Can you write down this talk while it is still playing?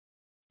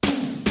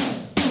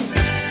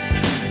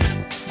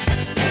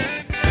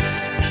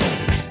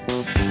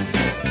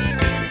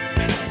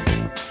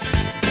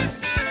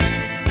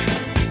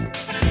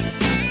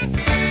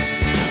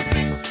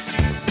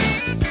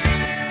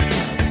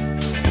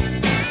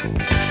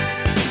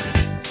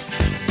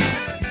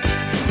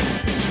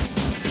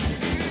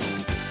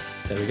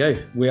go.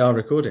 We are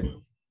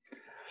recording.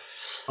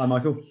 Hi,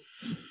 Michael.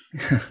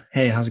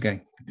 Hey, how's it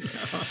going?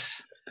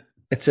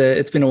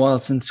 It's been a while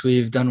since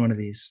we've done one of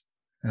these.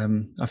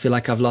 I feel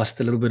like I've lost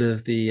a little bit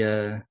of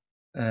the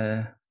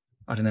I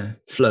don't know,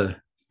 flow.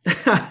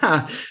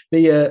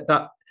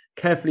 That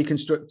carefully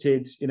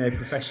constructed,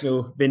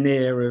 professional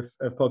veneer of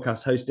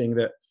podcast hosting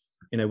that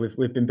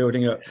we've been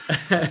building up.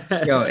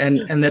 Yeah,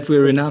 and that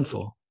we're renowned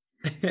for.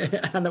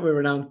 And that we're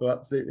renowned for,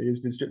 absolutely, has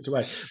been stripped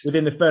away.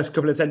 Within the first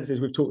couple of sentences,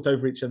 we've talked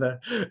over each other.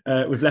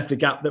 We've left a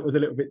gap that was a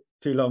little bit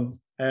too long.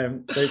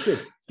 So it's good.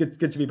 It's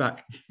good to be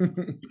back.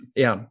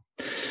 Yeah.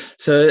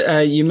 So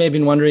you may have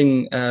been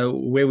wondering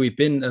where we've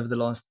been over the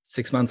last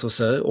 6 months or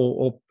so,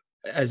 or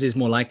as is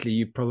more likely,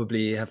 you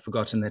probably have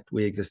forgotten that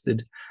we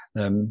existed.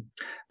 But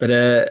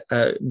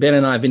Ben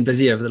and I have been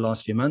busy over the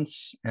last few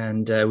months,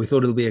 and we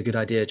thought it'll be a good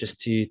idea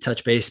just to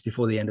touch base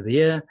before the end of the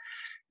year.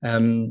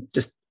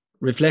 Just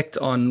reflect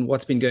on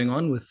what's been going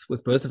on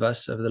with both of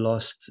us over the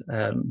last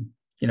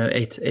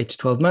 8 to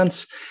 12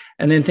 months,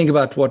 and then think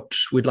about what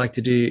we'd like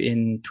to do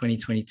in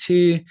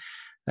 2022.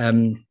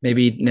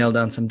 Maybe nail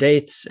down some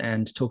dates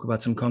and talk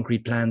about some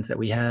concrete plans that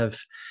we have,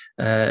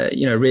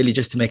 really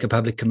just to make a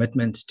public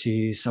commitment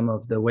to some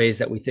of the ways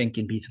that we think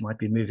Inbeta might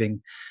be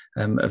moving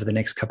over the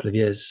next couple of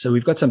years. So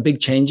we've got some big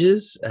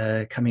changes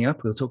coming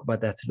up. We'll talk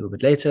about that a little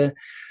bit later.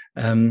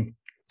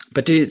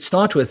 But to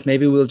start with,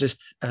 maybe we'll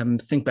just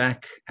think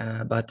back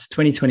about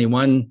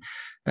 2021.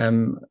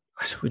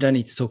 We don't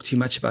need to talk too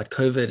much about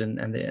COVID,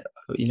 and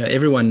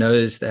everyone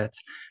knows that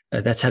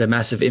that's had a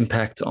massive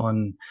impact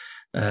on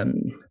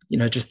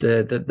just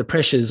the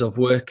pressures of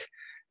work.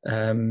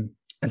 And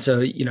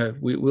so,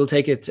 we'll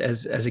take it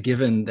as a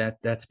given that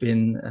that's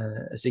been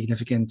a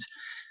significant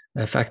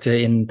factor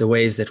in the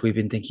ways that we've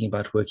been thinking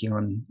about working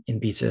on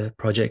Inbeta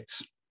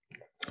projects.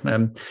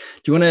 Do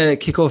you want to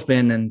kick off,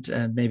 Ben,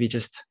 and maybe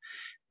just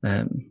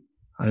tell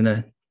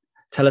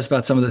us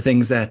about some of the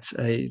things that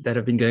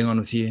have been going on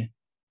with you?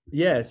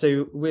 Yeah,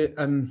 so we're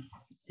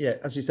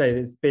as you say,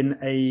 there's been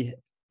a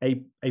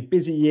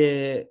busy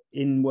year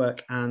in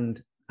work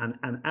and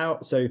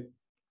out. So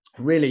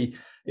really,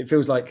 it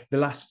feels like the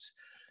last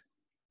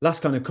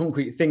kind of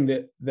concrete thing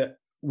that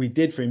we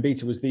did for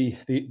Inbeta was the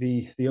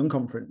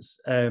unconference,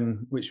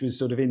 which was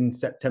sort of in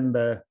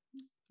September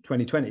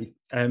 2020,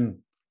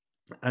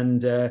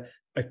 and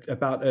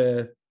about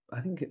I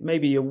think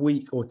maybe a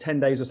week or 10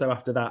 days or so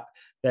after that,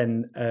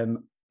 then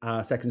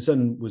our second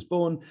son was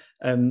born,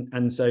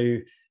 and so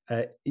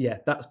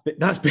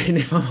that's been,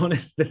 if I'm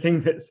honest, the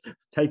thing that's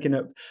taken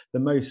up the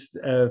most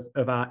of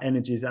our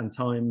energies and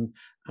time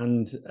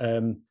and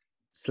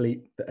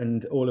sleep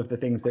and all of the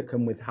things that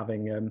come with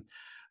having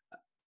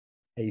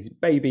a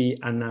baby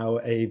and now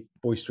a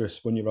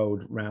boisterous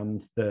 1-year-old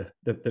around the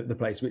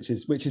place, which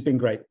has been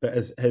great, but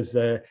has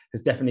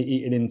definitely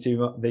eaten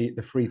into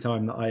the free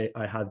time that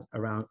I had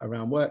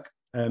around work.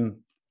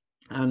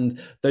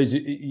 And those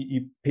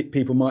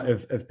people might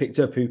have picked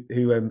up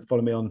who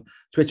follow me on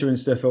Twitter and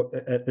stuff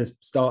at the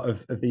start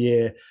of the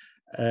year.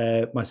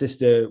 My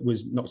sister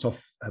was knocked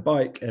off her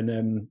bike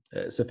and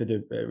suffered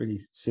a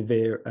really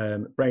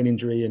severe brain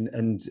injury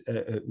and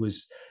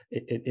was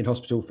in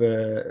hospital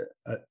for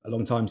a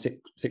long time,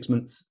 6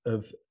 months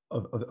of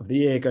the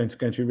year, going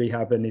through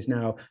rehab, and is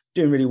now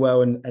doing really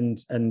well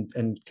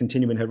and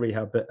continuing her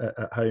rehab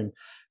at home.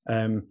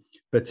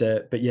 But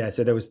yeah,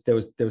 so there was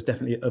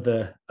definitely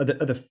other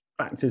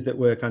factors that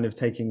were kind of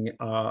taking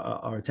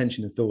our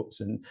attention and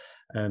thoughts and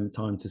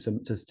time to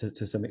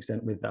some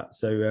extent with that.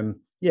 So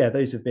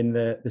those have been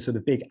the sort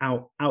of big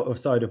out of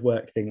side of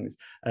work things.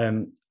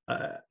 I've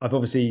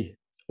obviously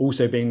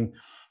also been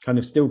kind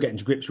of still getting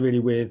to grips really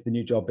with the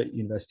new job at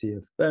University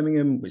of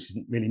Birmingham, which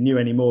isn't really new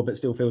anymore, but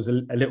still feels a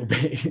little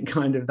bit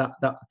kind of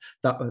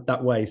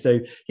that way. So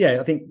yeah,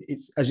 I think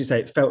it's, as you say,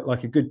 it felt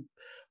like a good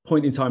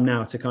point in time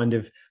now to kind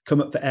of come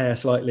up for air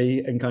slightly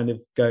and kind of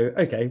go,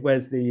 okay,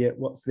 where's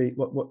what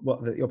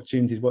are the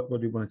opportunities, what do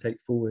we want to take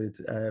forward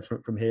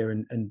from here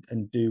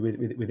and do with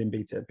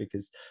Inbeta,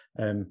 because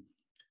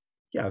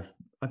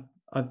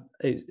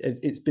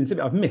it's been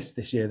something I've missed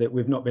this year that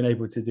we've not been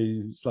able to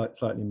do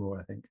slightly more,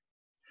 I think.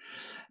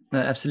 No,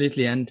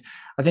 absolutely. And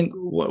I think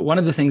one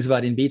of the things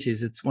about Inbeta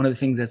is it's one of the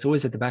things that's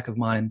always at the back of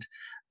mind,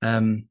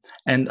 and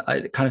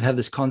I kind of have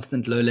this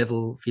constant low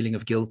level feeling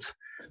of guilt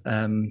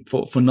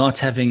for not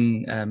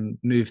having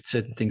moved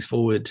certain things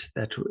forward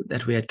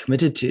that we had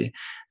committed to.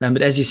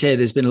 But as you say,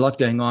 there's been a lot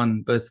going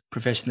on, both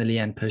professionally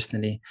and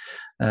personally.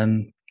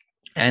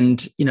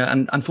 And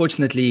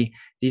unfortunately,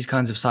 these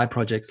kinds of side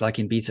projects like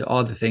Inbeta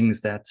are the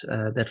things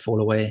that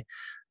fall away.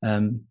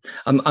 I'm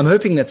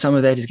hoping that some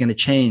of that is going to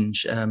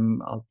change.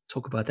 I'll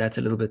talk about that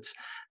a little bit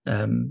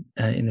in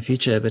the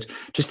future. But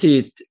just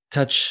to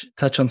touch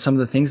on some of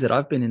the things that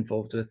I've been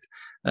involved with.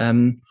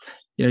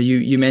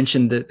 You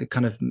mentioned that the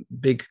kind of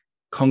big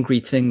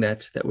concrete thing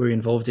that we're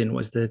involved in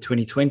was the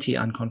 2020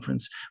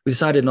 unconference. We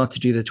decided not to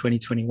do the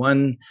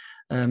 2021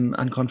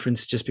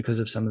 unconference just because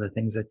of some of the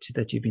things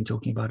that you've been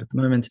talking about at the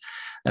moment.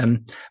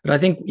 But I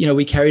think,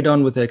 we carried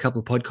on with a couple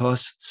of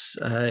podcasts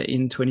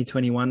in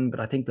 2021, but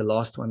I think the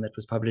last one that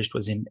was published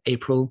was in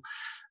April.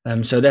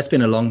 So that's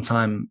been a long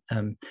time.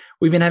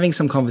 We've been having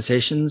some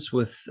conversations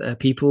with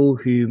people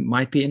who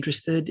might be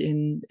interested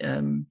in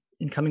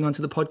coming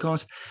onto the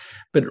podcast,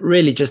 but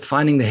really just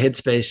finding the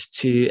headspace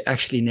to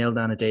actually nail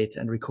down a date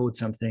and record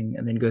something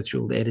and then go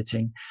through all the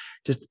editing.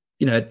 Just,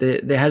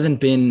 there hasn't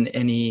been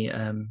any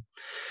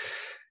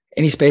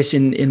space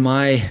in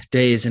my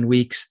days and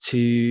weeks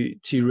to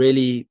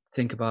really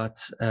think about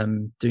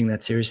doing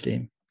that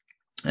seriously.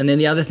 And then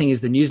the other thing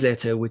is the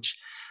newsletter, which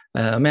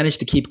I managed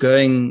to keep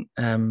going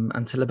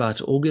until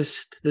about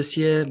August this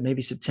year.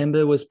 Maybe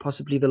September was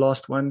possibly the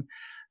last one.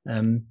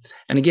 And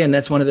again,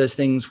 that's one of those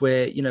things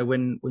where,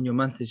 when your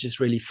month is just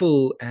really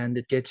full and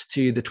it gets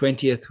to the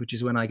 20th, which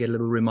is when I get a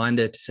little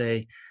reminder to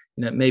say,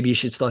 maybe you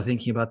should start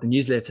thinking about the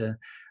newsletter.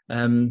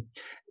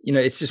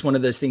 It's just one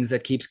of those things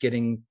that keeps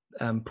getting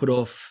put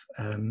off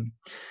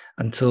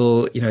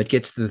until it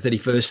gets to the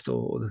 31st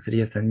or the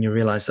 30th, and you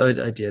realize, oh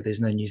dear, there's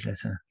no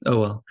newsletter. Oh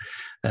well.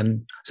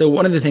 So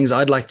one of the things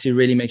I'd like to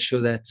really make sure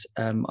that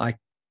I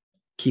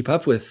keep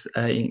up with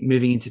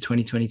moving into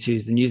 2022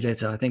 is the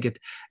newsletter. I think it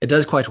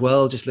does quite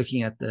well. Just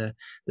looking at the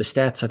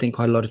stats, I think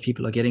quite a lot of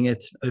people are getting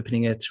it,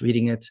 opening it,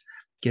 reading it,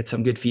 get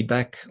some good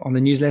feedback on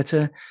the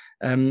newsletter.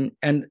 And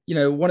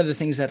one of the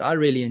things that I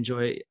really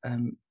enjoy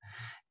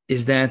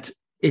is that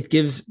it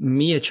gives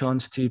me a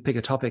chance to pick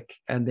a topic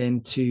and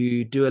then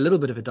to do a little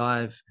bit of a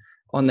dive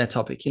on that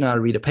topic. I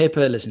read a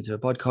paper, listen to a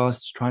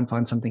podcast, try and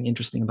find something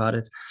interesting about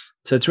it.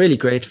 So it's really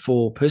great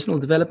for personal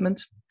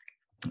development.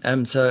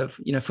 So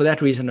for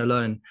that reason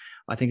alone,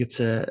 I think it's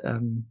a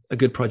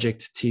good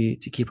project to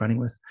keep running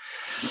with.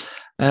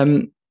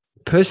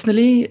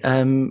 Personally,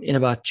 in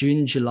about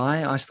June,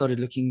 July, I started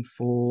looking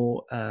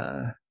for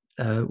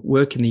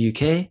work in the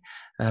UK.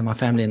 My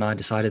family and I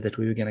decided that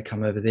we were going to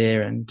come over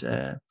there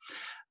and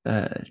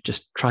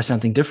just try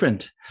something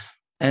different.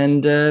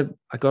 And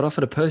I got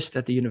offered a post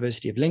at the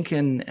University of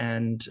Lincoln.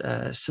 And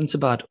since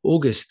about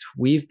August,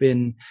 we've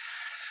been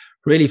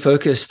really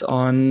focused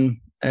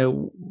on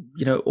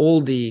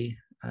all the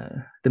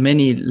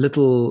many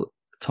little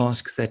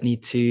tasks that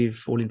need to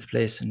fall into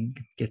place and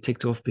get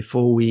ticked off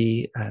before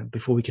we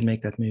can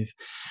make that move.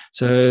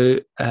 So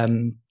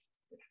the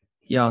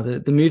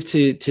move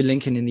to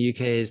Lincoln in the UK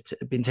has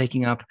been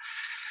taking up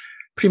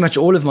pretty much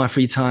all of my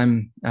free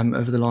time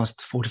over the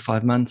last 4 to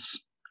 5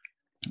 months.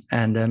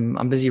 And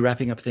I'm busy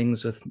wrapping up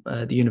things with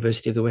the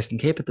University of the Western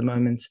Cape at the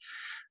moment,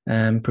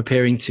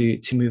 preparing to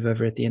move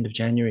over at the end of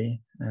January.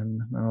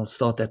 And I'll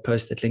start that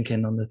post at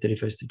Lincoln on the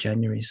 31st of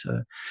January.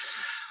 So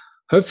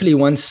hopefully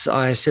once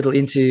I settle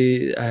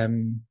into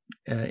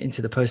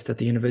the post at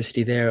the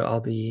university there, I'll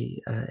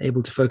be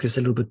able to focus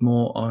a little bit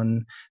more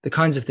on the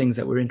kinds of things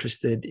that we're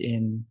interested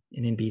in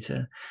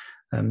Inbeta.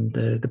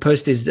 The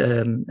post is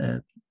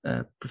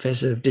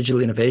Professor of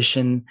Digital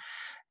Innovation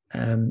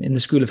in the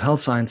School of Health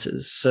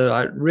Sciences. So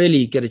I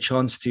really get a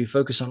chance to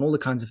focus on all the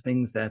kinds of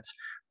things that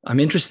I'm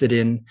interested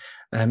in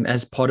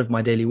as part of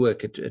my daily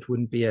work. It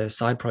wouldn't be a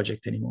side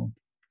project anymore.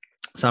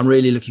 So I'm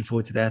really looking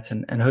forward to that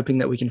and hoping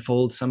that we can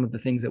fold some of the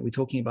things that we're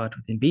talking about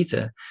with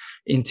Inbeta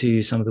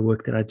into some of the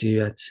work that I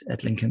do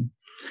at Lincoln.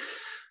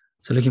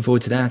 So looking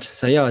forward to that.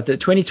 So the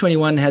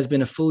 2021 has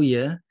been a full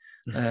year.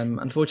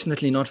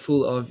 Unfortunately not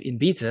full of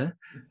Inbeta,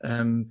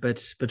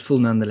 but full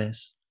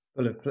nonetheless.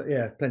 Full of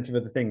plenty of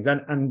other things,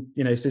 and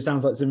so it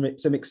sounds like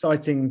some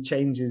exciting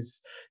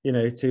changes,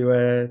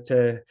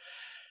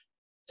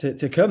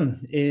 to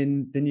come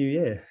in the new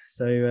year.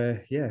 So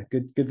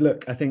good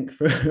luck, I think,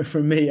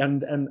 from me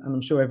and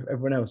I'm sure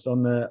everyone else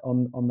on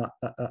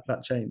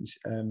that change.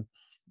 I'm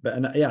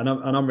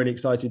really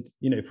excited,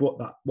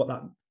 for what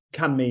that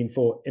can mean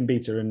for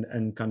Inbeta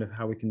and kind of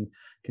how we can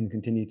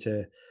continue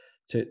to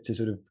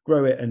sort of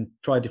grow it and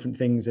try different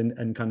things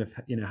and kind of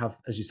have,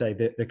 as you say,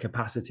 the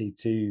capacity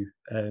to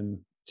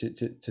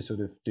sort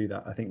of do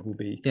that. I think will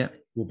be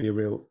a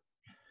real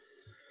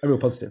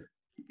positive.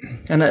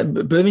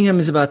 And Birmingham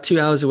is about 2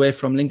 hours away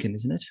from Lincoln,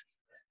 isn't it?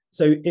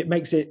 So it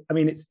makes it. I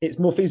mean, it's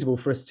more feasible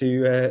for us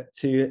to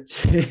see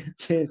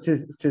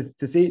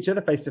each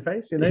other face to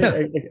face,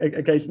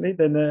 occasionally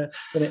than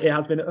it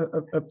has been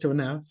up till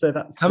now. So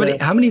that's how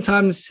many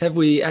times have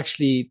we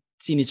actually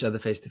seen each other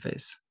face to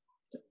face?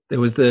 There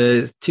was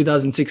the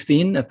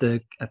 2016 at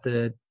the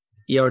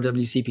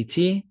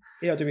ERWCPT.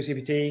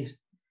 ERWCPT,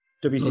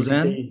 WCPT,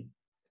 Lausanne.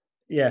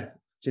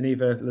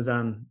 Geneva,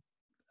 Lausanne.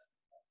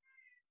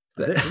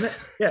 That's it, isn't it?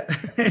 Yeah.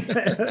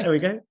 There we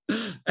go.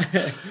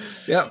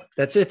 Yeah,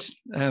 that's it.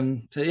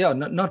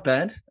 Not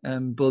bad.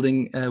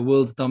 Building a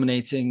world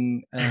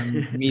dominating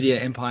media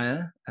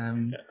empire.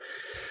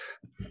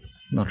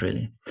 Not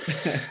really.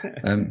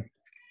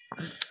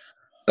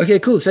 Okay,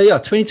 cool. So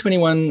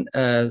 2021,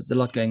 there's a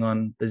lot going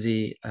on,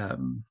 busy.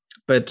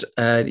 But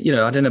I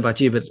don't know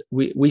about you, but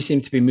we seem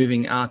to be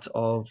moving out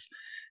of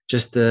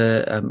just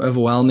the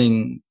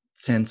overwhelming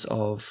sense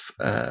of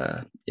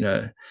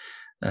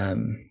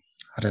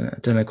I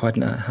don't quite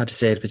know how to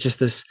say it, but just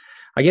this,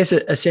 I guess,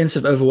 a sense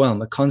of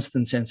overwhelm, a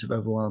constant sense of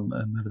overwhelm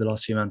over the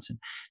last few months, and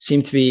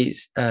seem to be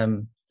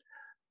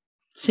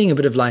seeing a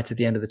bit of light at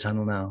the end of the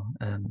tunnel now.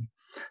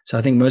 So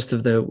I think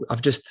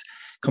I've just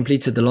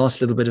completed the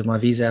last little bit of my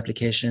visa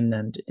application,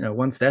 and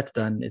once that's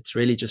done, it's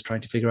really just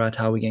trying to figure out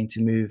how we're going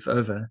to move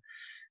over.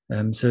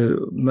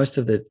 So most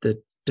of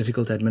the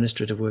difficult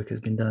administrative work has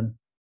been done.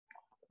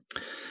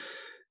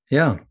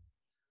 Yeah.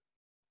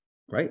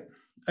 Great.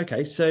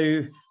 Okay,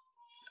 so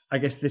I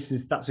guess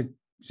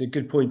it's a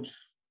good point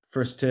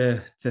for us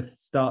to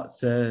start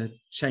to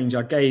change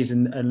our gaze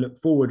and look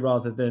forward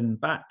rather than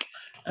back.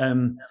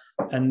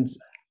 And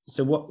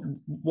so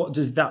what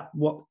does that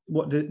what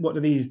do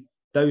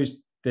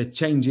the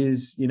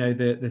changes,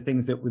 the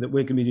things that we're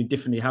going to be doing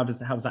differently, how does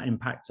that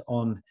impact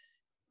on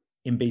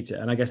Inbeta?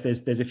 And I guess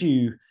there's a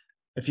few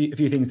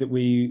things that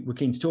we were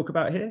keen to talk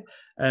about here.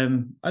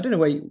 I don't know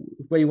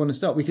where you want to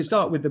start. We could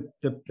start with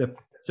the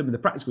some of the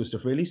practical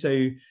stuff, really.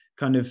 So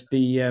kind of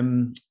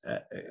the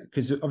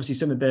because obviously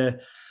some of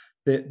the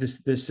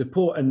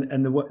support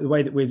and the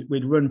way that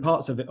we'd run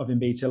parts of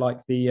Inbeta, like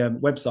the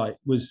website,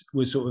 was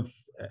sort of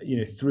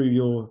through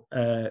your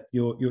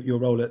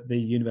role at the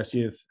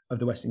University of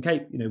the Western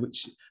Cape,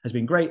 which has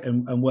been great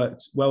and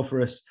worked well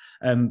for us.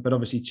 But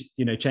obviously,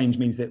 change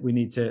means that we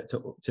need to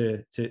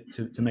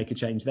make a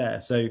change there.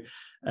 So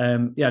I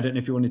don't know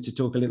if you wanted to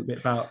talk a little bit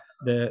about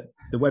the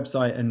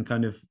website and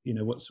kind of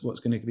what's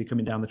going to be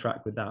coming down the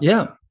track with that.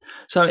 Yeah.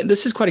 So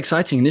this is quite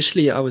exciting.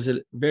 Initially, I was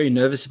very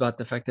nervous about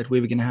the fact that we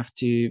were going to have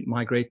to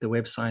migrate the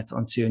website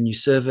onto a new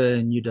server,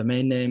 a new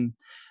domain name.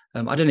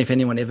 I don't know if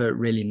anyone ever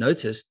really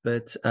noticed,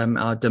 but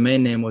our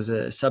domain name was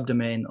a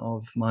subdomain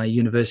of my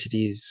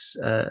university's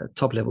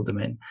top-level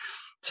domain.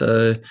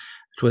 So it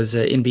was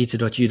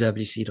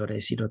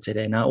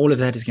inbeta.uwc.ac.za. Now, all of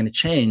that is going to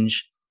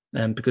change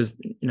because,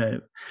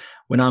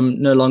 when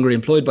I'm no longer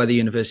employed by the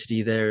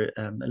university, they're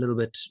a little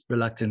bit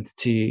reluctant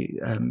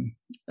to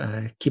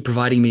keep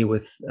providing me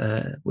with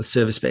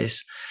server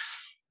space,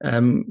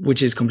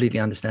 which is completely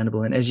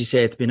understandable. And as you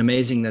say, it's been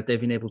amazing that they've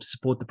been able to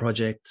support the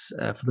project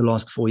for the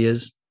last 4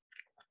 years.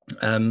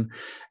 And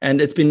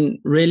it's been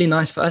really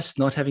nice for us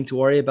not having to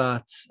worry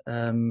about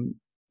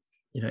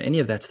any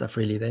of that stuff,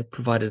 really. They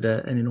provided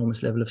an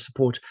enormous level of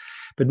support.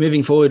 But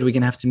moving forward, we're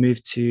going to have to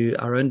move to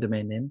our own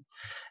domain name.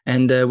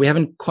 And we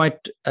haven't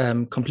quite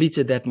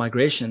completed that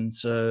migration.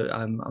 So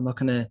I'm not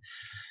going to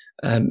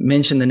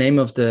mention the name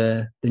of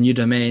the new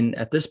domain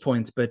at this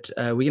point, but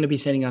we're going to be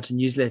sending out a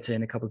newsletter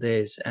in a couple of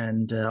days,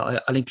 and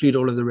I'll include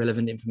all of the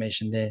relevant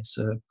information there.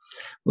 So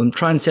we'll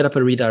try and set up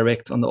a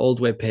redirect on the old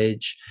web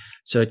page,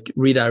 so it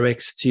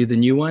redirects to the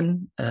new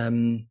one,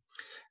 and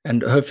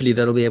hopefully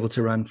that'll be able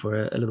to run for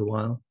a little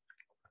while.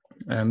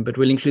 But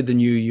we'll include the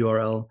new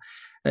URL.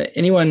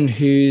 Anyone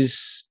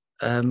who's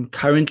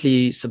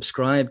currently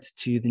subscribed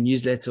to the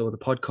newsletter or the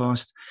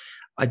podcast,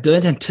 I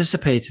don't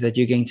anticipate that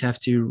you're going to have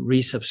to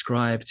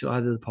resubscribe to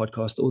either the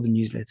podcast or the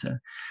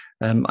newsletter.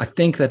 I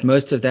think that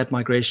most of that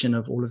migration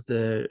of all of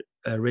the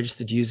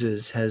registered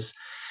users has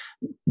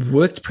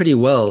worked pretty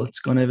well.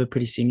 It's gone over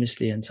pretty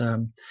seamlessly. And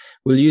so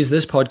we'll use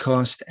this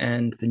podcast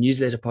and the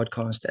newsletter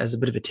podcast as a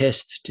bit of a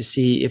test to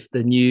see if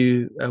the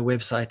new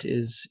website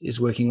is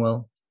working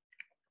well.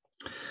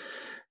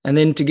 And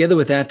then together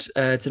with that,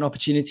 it's an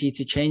opportunity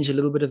to change a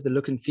little bit of the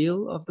look and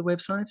feel of the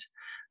website.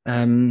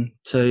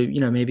 So,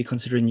 maybe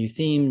consider a new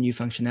theme, new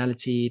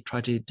functionality,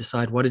 try to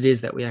decide what it is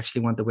that we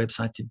actually want the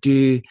website to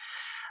do.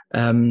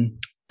 So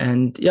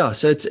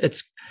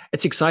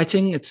it's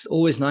exciting. It's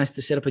always nice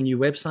to set up a new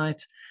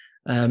website.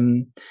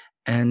 I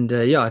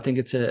think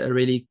it's a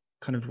really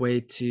kind of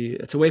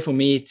it's a way for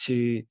me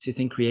to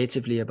think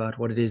creatively about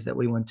what it is that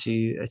we want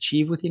to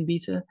achieve within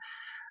Inbeta.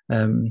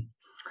 I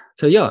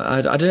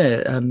don't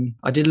know.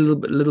 I did a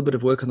little bit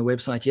of work on the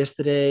website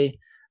yesterday.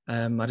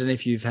 I don't know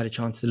if you've had a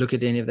chance to look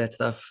at any of that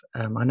stuff.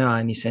 I know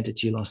I only sent it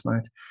to you last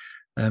night.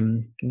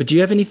 But do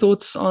you have any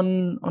thoughts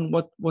on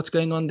what's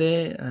going on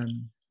there?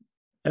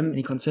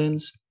 Any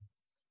concerns?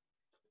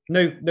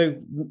 No,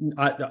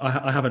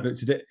 I haven't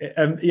looked at it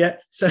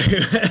yet. So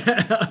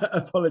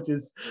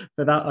apologies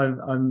for that.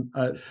 I'm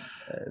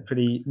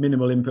pretty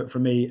minimal input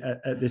from me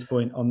at this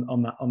point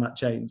on that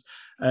change.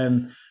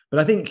 But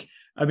I think,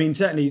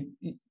 certainly,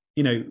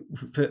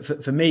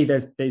 for me,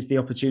 there's the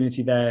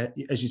opportunity there,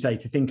 as you say,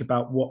 to think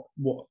about what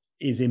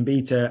is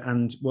Inbeta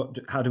and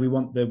how do we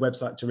want the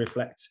website to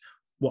reflect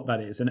what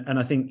that is. And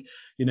I think,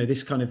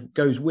 this kind of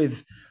goes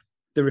with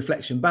the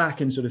reflection back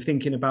and sort of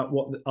thinking about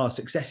what our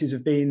successes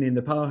have been in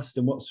the past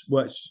and what's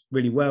worked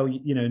really well,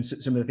 and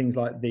some of the things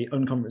like the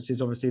unconferences,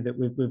 obviously, that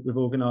we've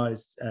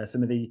organised,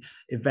 some of the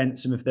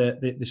events, some of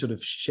the sort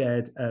of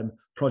shared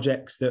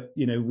projects that,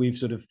 we've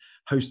sort of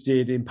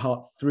hosted in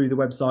part through the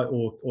website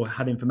or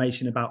had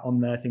information about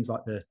on there, things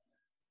like the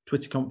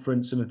Twitter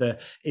conference, some of the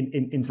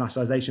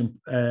internationalization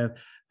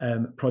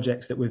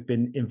projects that we've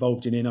been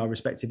involved in our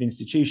respective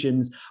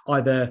institutions,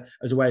 either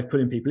as a way of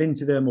pulling people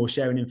into them or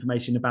sharing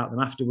information about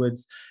them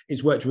afterwards.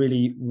 It's worked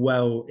really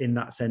well in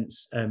that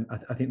sense,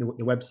 I think,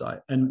 the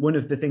website. And one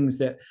of the things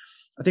that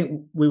I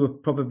think we were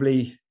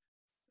probably,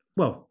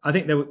 I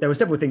think there were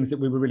several things that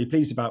we were really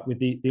pleased about with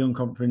the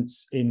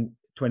unconference in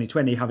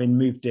 2020, having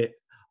moved it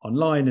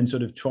online and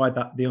sort of tried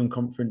the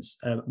unconference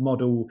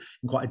model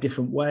in quite a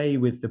different way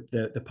with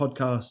the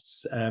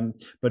podcasts,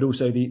 but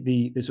also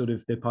the sort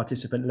of the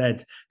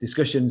participant-led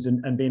discussions,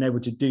 and being able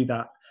to do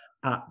that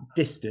at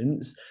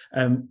distance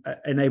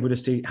enabled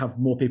us to have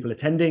more people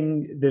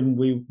attending than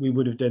we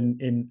would have done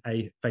in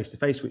a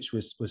face-to-face, which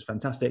was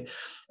fantastic.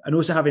 And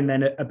also having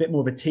then a bit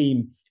more of a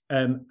team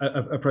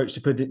approach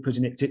to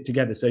putting it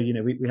together. So,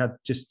 we had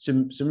just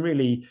some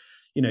really,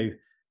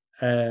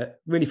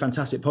 really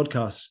fantastic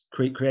podcasts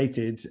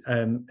created,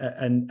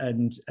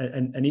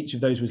 and each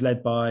of those was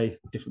led by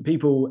different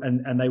people,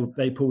 and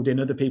they pulled in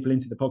other people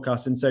into the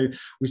podcast, and so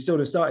we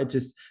sort of started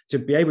to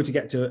be able to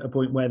get to a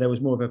point where there was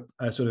more of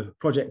a sort of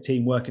project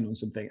team working on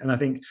something. And I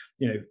think,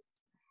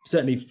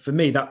 certainly for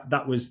me,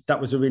 that was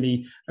a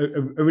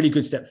really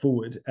good step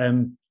forward.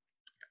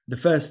 The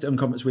first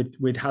conference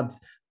we'd had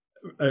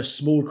a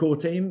small core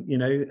team,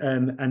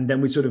 and then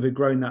we sort of had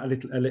grown that a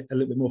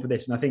little bit more for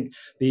this. And I think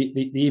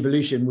the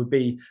evolution would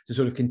be to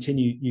sort of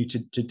continue to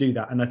do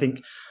that. And I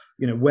think,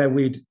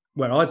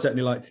 where I'd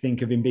certainly like to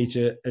think of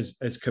Inbeta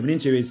as coming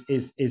into is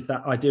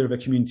that idea of a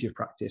community of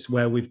practice,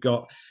 where we've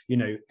got,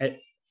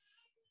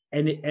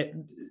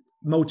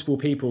 multiple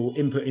people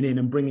inputting in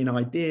and bringing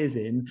ideas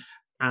in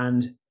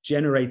and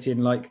generating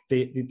like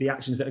the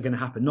actions that are going to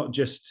happen, not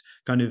just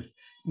kind of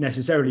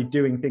necessarily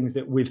doing things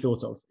that we've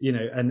thought of,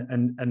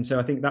 and so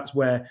I think that's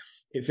where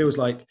it feels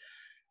like,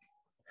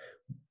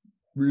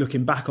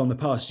 looking back on the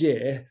past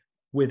year,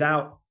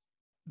 without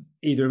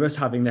either of us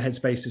having the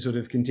headspace to sort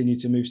of continue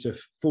to move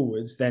stuff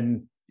forwards,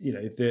 then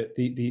the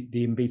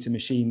Inbeta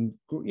machine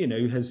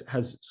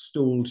has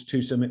stalled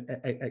to some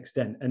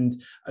extent, and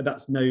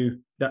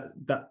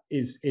that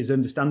is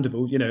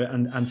understandable,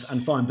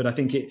 and fine. But I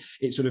think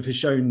it sort of has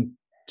shown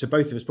to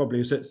both of us,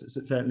 probably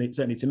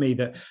certainly to me,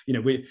 that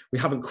we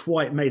haven't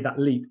quite made that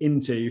leap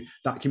into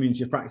that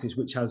community of practice,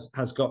 which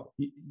has got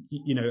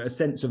a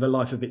sense of a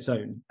life of its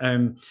own.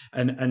 And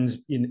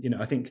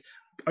I think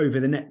over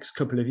the next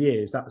couple of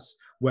years, that's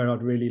where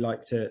I'd really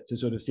like to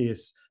sort of see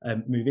us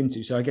move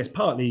into. So I guess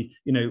partly,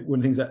 one of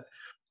the things that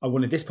I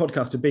wanted this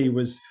podcast to be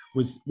was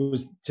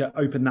to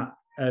open that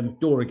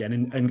door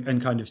again,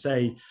 and kind of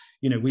say,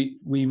 we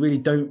really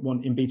don't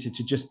want Inbeta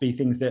to just be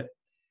things that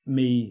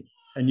me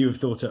and you have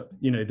thought up.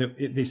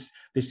 That this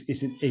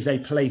is a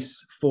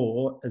place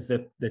for, as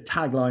the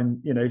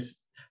tagline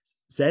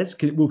says,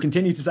 we'll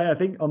continue to say, I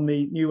think, on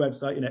the new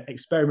website,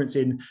 experiments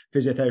in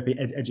physiotherapy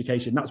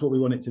education. That's what we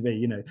want it to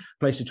be,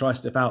 place to try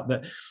stuff out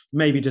that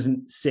maybe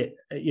doesn't sit,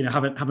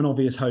 have an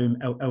obvious home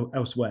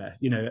elsewhere,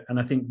 and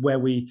I think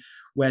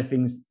the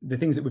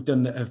things that we've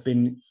done that have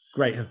been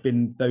great have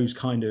been those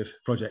kind of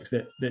projects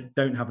that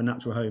don't have a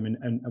natural home,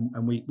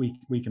 and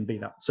we can be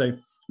that. So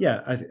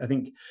yeah, I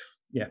think,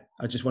 yeah,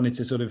 I just wanted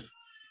to sort of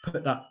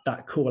put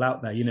that call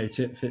out there,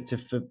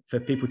 for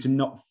people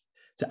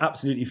to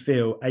absolutely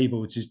feel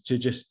able to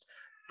just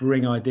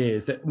bring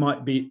ideas that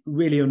might be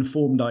really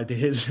unformed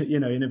ideas,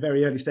 in a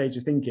very early stage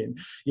of thinking,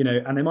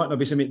 and they might not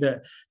be something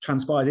that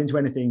transpires into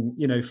anything,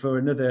 for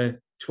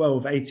another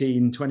 12,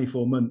 18,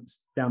 24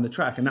 months down the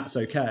track, and that's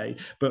okay.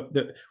 But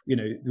that,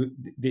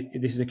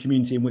 this is a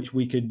community in which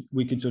we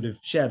could sort of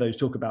share those,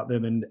 talk about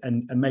them,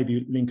 and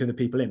maybe link other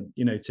people in,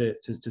 to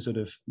sort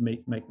of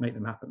make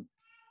them happen.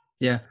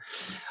 Yeah,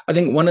 I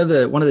think one of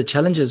the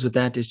challenges with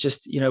that is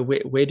just,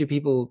 where do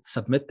people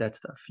submit that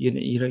stuff?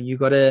 You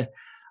got to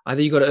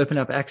open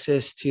up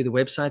access to the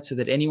website so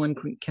that anyone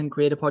can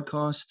create a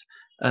podcast,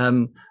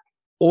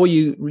 or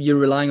you're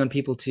relying on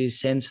people to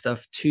send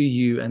stuff to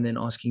you and then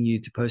asking you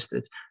to post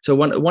it. So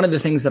one of the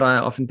things that I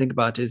often think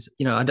about is,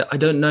 I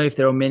don't know if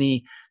there are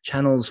many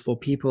channels for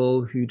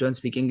people who don't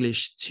speak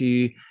English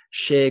to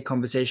share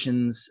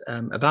conversations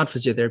about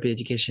physiotherapy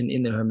education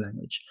in their home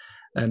language.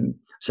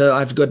 So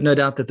I've got no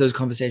doubt that those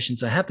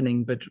conversations are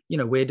happening, but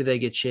where do they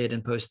get shared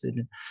and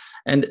posted?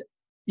 And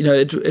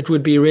it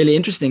would be really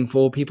interesting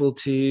for people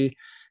to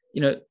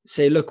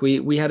say, look,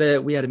 we had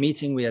a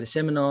meeting, we had a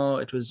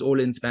seminar, it was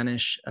all in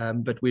Spanish,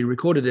 but we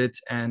recorded it,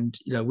 and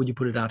would you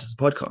put it out as a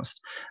podcast?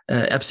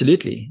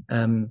 Absolutely.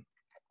 And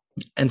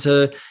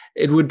so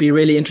it would be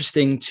really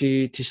interesting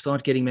to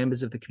start getting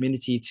members of the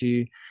community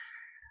to,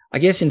 I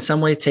guess, in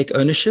some way take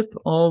ownership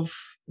of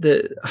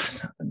the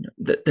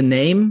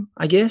name,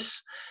 I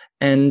guess,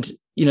 and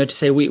to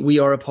say we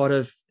are a part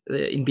of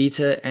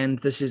Inbeta, and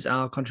this is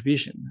our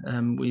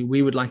contribution.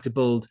 We would like to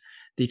build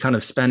the kind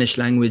of Spanish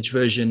language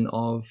version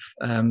of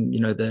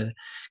the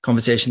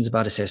conversations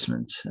about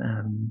assessment,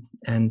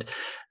 and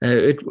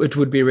it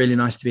would be really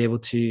nice to be able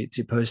to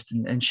post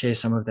and share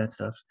some of that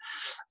stuff.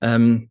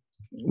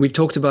 We've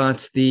talked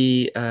about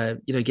the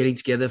getting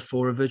together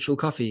for a virtual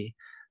coffee,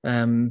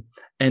 and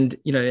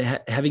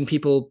having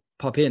people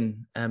pop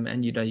in,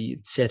 and you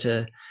set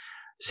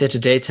a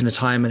date and a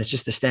time, and it's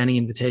just a standing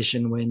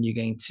invitation when you're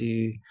going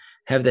to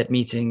have that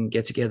meeting,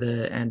 get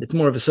together, and it's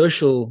more of a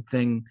social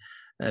thing.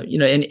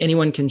 And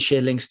anyone can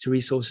share links to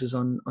resources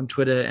on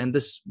Twitter, and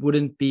this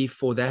wouldn't be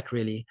for that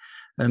really.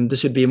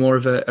 This would be more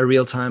of a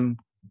real-time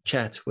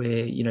chat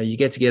where you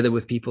get together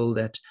with people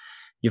that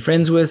you're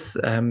friends with,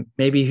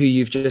 maybe who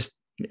you've just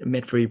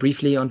met very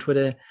briefly on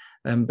Twitter,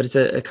 but it's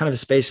a kind of a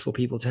space for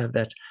people to have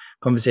that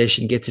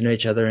conversation, get to know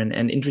each other,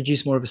 and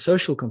introduce more of a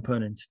social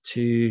component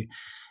to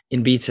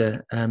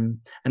InBeta. And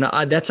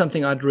that's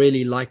something I'd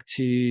really like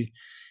to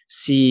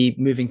see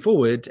moving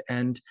forward.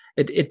 And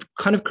it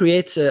kind of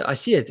creates I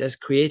see it as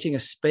creating a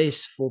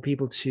space for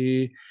people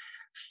to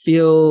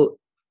feel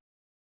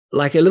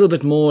like a little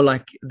bit more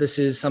like this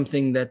is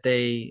something that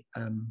they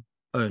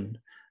own,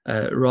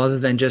 rather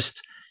than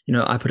just,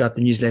 I put out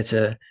the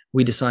newsletter,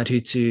 we decide who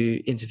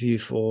to interview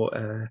for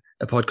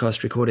a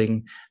podcast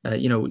recording,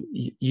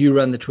 you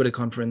run the Twitter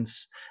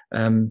conference,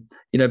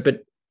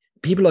 but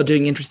people are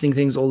doing interesting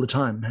things all the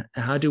time.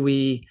 How do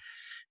we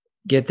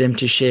get them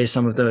to share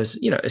some of those,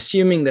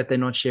 assuming that they're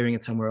not sharing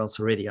it somewhere else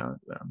already? I'm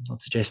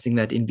not suggesting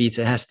that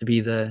InBeta has to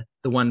be the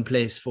one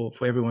place for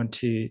everyone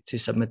to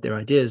submit their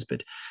ideas,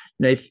 but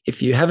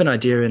if you have an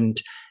idea and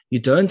you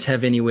don't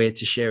have anywhere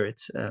to share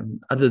it,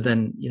 other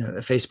than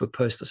a Facebook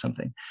post or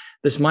something,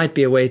 this might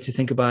be a way to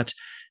think about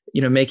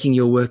making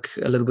your work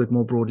a little bit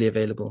more broadly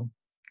available,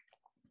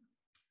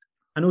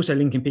 and also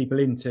linking people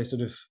in to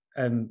sort of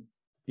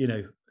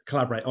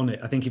collaborate on it.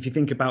 I think if you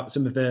think about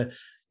some of the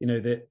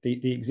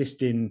the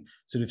existing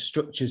sort of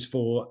structures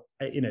for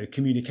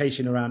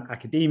communication around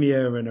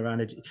academia and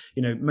around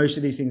most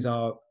of these things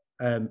are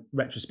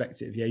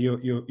retrospective.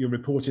 You're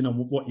reporting on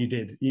what you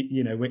did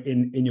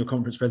in your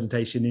conference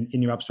presentation,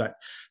 in your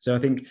abstract. So I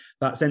think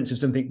that sense of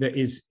something that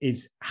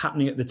is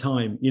happening at the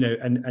time,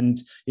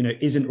 and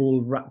isn't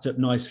all wrapped up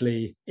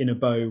nicely in a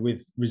bow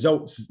with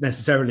results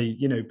necessarily,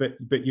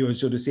 but you're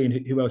sort of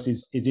seeing who else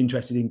is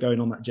interested in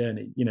going on that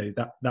journey.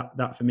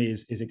 That for me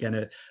is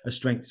again a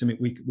strength, something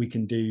we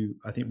can do,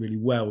 I think, really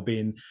well,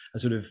 being a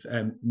sort of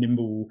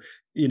nimble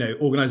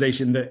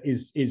organization that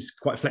is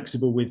quite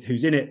flexible with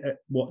who's in it at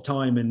what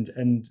time, and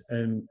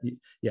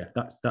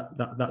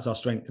that's our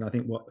strength, and I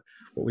think what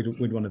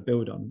we'd want to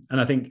build on. And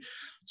I think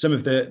some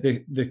of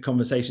the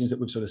conversations that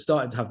we've sort of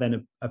started to have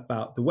then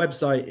about the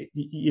website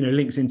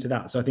links into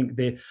that. So I think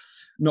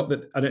not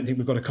that I don't think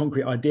we've got a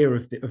concrete idea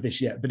of this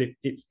yet, but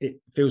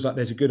it feels like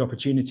there's a good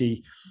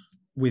opportunity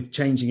with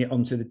changing it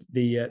onto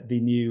the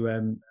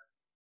new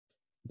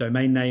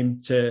domain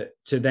name to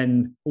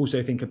then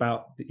also think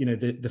about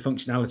the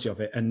functionality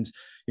of it, and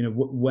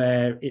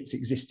where it's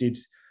existed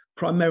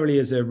primarily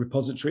as a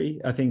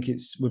repository. I think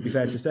would be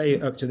fair to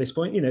say up to this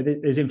point,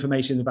 there's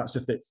information about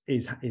stuff that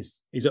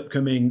is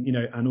upcoming,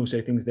 and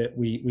also things that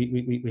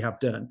we have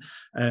done,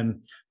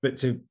 but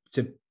to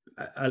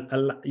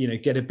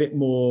get a bit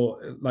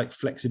more like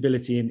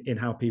flexibility in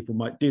how people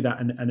might do that,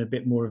 and a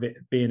bit more of it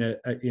being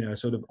a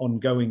sort of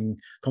ongoing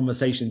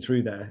conversation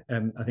through there.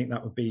 I think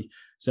that would be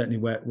certainly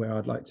where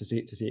I'd like to see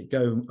it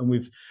go. And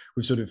we've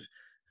sort of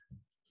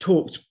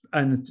talked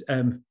and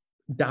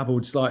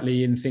dabbled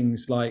slightly in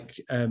things like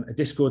a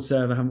Discord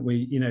server, haven't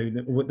we?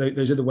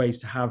 Those are the ways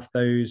to have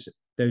those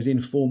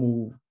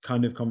informal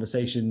kind of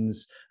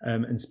conversations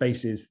and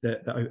spaces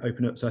that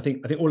open up. So I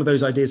think all of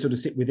those ideas sort of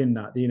sit within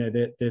that.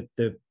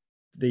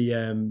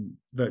 The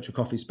virtual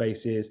coffee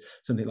spaces,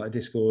 something like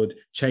Discord,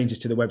 changes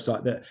to the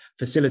website that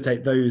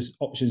facilitate those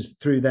options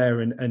through there,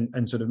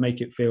 and sort of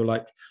make it feel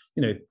like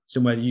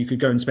somewhere that you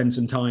could go and spend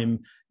some time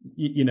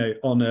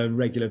on a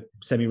regular,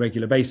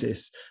 semi-regular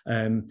basis,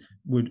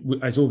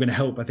 is all going to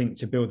help, I think,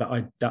 to build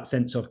that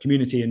sense of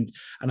community. And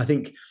I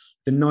think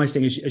the nice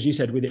thing, as you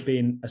said, with it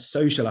being a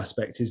social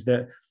aspect, is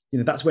that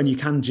that's when you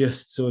can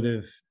just sort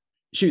of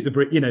shoot the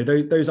brick.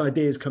 Those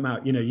ideas come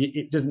out.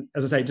 It doesn't,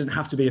 as I say, it doesn't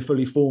have to be a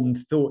fully formed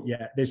thought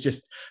yet. There's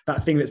just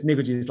that thing that's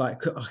niggled you. It's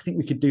like, I think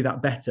we could do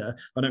that better.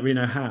 I don't really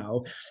know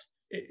how.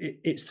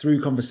 It's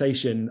through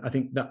conversation. I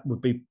think that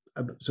would be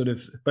sort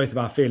of both of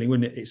our feeling,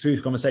 wouldn't it? It's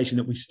through conversation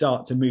that we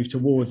start to move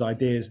towards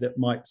ideas that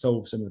might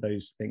solve some of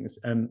those things.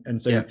 And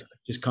so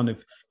just kind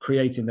of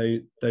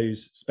creating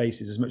those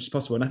spaces as much as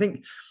possible. And I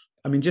think,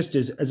 just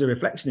as a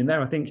reflection in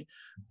there, I think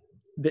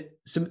that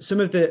some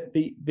of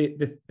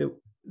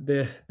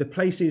the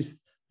places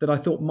that I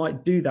thought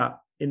might do that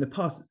in the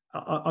past,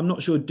 I'm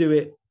not sure do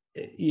it.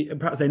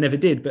 Perhaps they never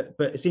did, but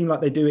it seemed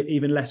like they do it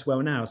even less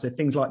well now. So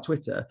things like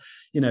Twitter,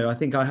 I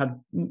think I had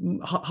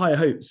higher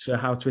hopes for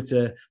how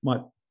Twitter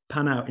might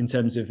pan out in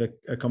terms of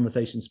a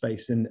conversation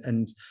space, and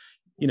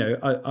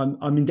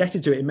I'm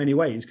indebted to it in many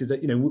ways, because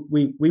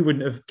we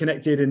wouldn't have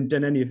connected and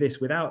done any of this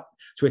without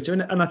Twitter,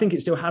 and I think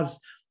it still has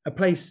a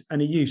place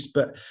and a use,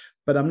 but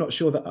I'm not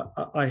sure that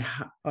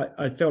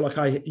I felt like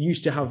I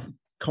used to have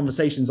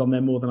conversations on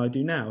there more than I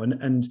do now,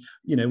 and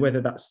whether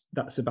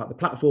that's about the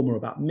platform or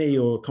about me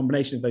or a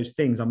combination of those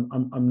things,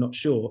 I'm not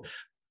sure.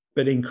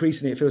 But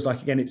increasingly, it feels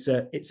like, again, it's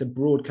a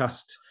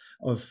broadcast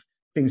of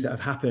things that have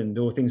happened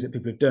or things that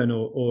people have done,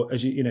 or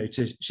as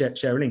to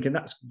share a link, and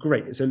that's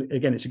great. So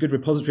again, it's a good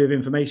repository of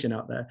information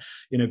out there,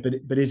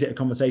 but is it a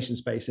conversation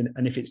space?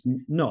 And if it's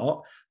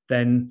not,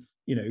 then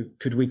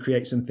could we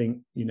create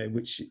something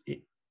which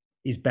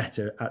is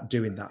better at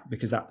doing that,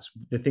 because that's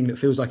the thing that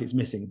feels like it's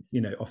missing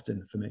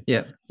often for me.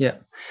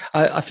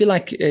 I feel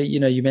like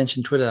you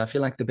mentioned Twitter. I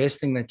feel like the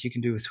best thing that you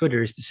can do with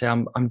Twitter is to say,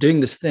 I'm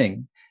doing this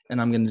thing,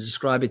 and I'm going to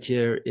describe it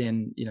here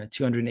in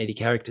 280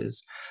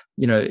 characters.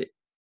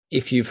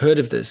 If you've heard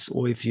of this,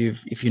 or if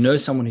you know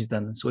someone who's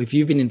done this, or if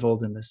you've been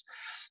involved in this,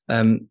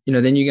 then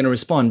you're going to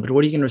respond. But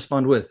what are you going to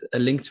respond with? A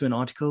link to an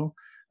article,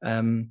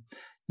 and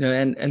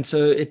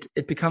so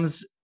it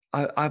becomes.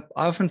 I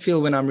often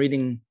feel when I'm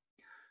reading,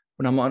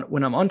 when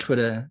I'm on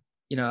Twitter,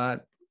 I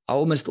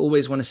almost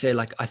always want to say,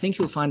 like, I think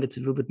you'll find it's a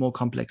little bit more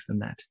complex than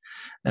that.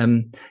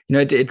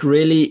 It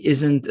really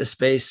isn't a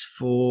space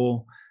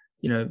for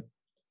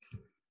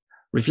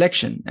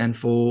reflection and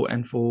for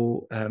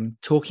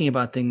talking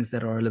about things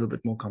that are a little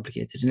bit more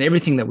complicated. And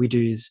everything that we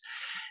do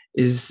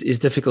is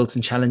difficult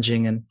and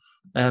challenging.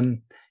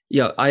 And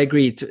I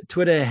agree.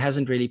 Twitter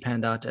hasn't really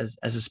panned out as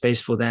a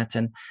space for that.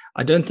 And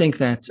I don't think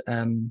that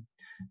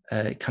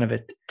kind of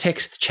a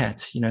text chat,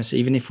 so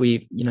even if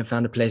we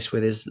found a place where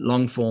there's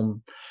long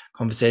form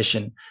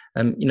conversation,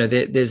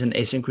 there's an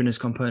asynchronous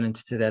component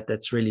to that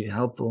that's really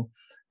helpful.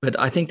 But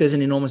I think there's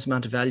an enormous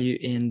amount of value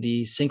in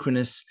the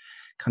synchronous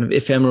kind of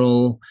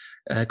ephemeral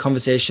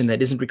conversation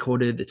that isn't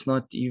recorded. It's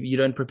not, you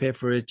don't prepare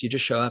for it. You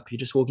just show up, you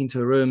just walk into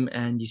a room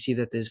and you see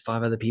that there's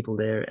 5 other people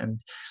there, and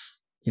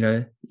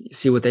you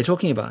see what they're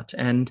talking about.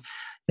 And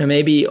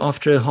maybe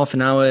after half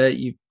an hour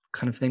you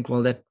kind of think,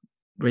 well, that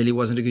really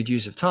wasn't a good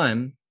use of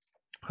time.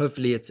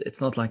 Hopefully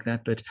it's not like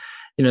that, but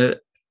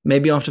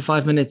maybe after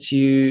 5 minutes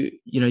you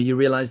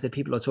realize that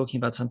people are talking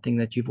about something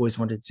that you've always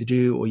wanted to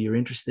do, or you're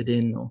interested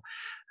in, or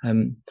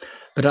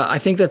but I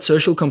think that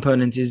social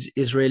component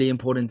is really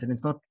important, and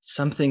it's not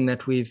something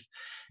that we've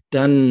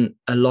done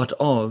a lot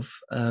of,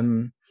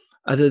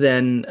 other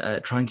than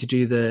trying to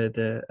do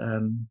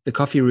the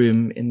coffee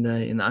room in the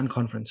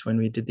unconference when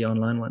we did the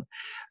online one.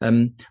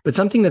 But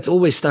something that's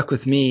always stuck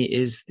with me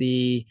is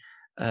the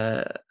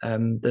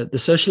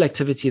social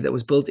activity that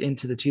was built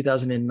into the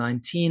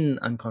 2019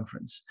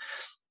 unconference,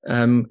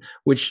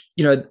 which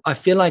I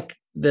feel like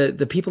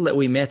the people that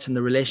we met and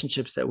the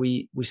relationships that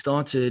we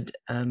started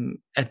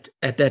at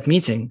that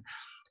meeting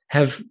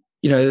have,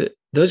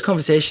 those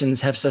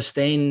conversations have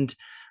sustained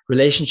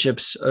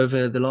relationships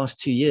over the last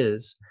 2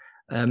 years.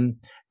 And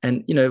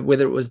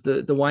whether it was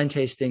the wine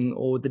tasting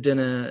or the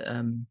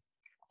dinner,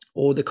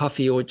 or the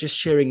coffee, or just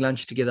sharing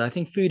lunch together, I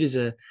think food is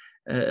a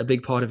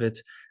big part of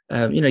it.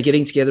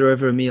 Getting together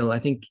over a meal. I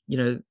think,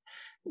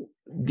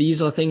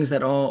 these are things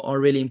that are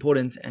really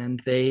important,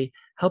 and they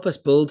help us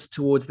build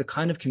towards the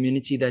kind of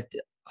community that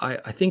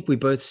I think we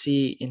both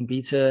see in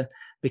Beta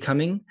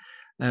becoming.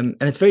 And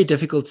it's very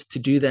difficult to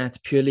do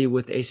that purely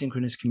with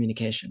asynchronous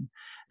communication.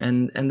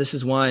 And this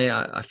is why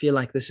I feel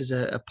like this is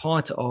a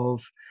part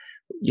of,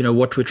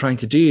 what we're trying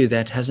to do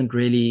that hasn't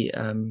really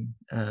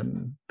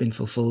been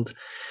fulfilled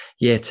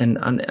yet. And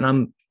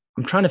I'm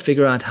trying to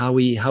figure out how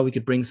we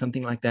could bring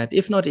something like that,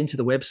 if not into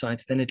the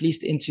website, then at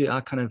least into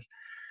our kind of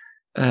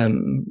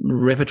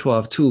repertoire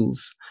of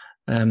tools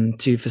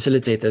to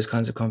facilitate those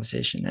kinds of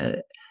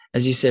conversation,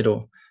 as you said,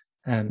 or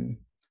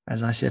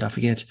as I said, I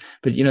forget,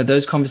 but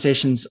those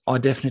conversations are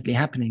definitely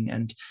happening.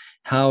 And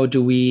how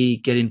do we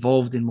get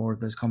involved in more of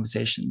those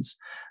conversations?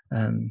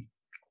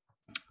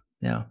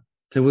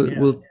 So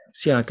we'll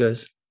see how it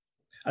goes.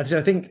 So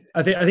I think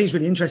it's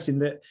really interesting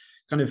that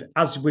kind of,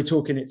 as we're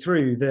talking it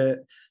through,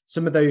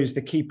 some of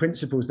the key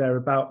principles there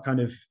about kind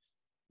of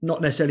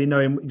not necessarily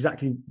knowing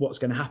exactly what's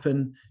going to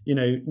happen,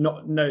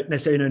 not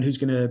necessarily knowing who's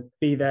going to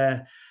be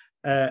there,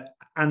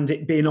 and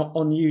it being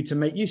on you to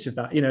make use of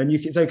that, and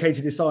it's okay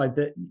to decide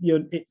that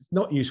it's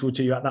not useful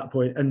to you at that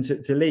point and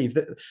to leave.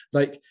 That,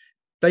 like,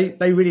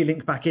 they really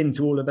link back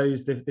into all of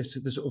those the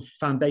sort of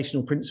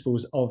foundational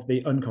principles of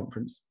the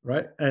unconference,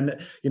 right? And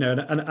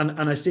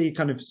and I see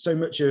kind of so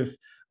much of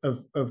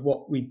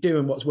what we do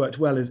and what's worked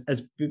well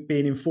as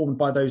being informed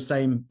by those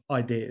same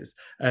ideas,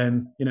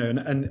 and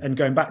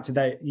going back to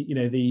that,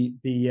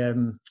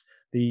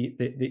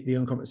 the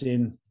unconference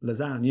in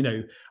Lausanne.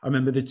 I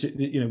remember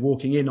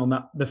walking in on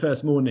that the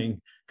first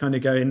morning, kind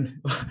of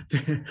going,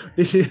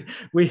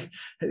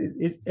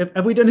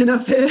 have we done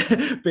enough here?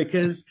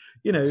 Because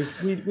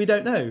we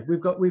don't know.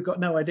 We've got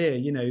no idea.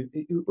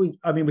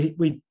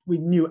 We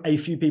knew a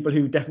few people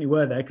who definitely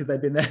were there because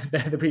they'd been there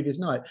the previous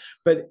night,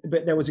 but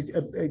there was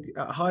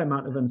a high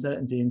amount of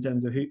uncertainty in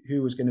terms of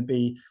who was going to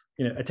be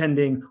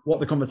attending, what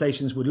the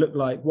conversations would look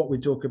like, what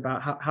we'd talk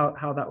about,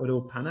 how that would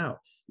all pan out.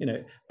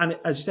 And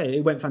as you say,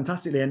 it went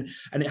fantastically, and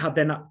it had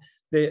then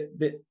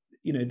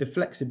the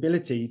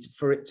flexibility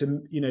for it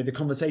to, the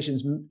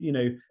conversations,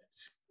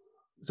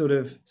 sort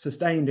of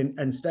sustained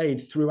and stayed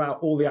throughout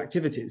all the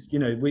activities.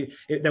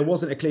 There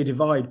wasn't a clear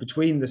divide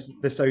between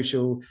the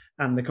social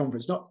and the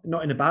conference, not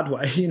in a bad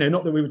way,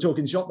 not that we were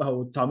talking shop the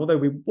whole time, although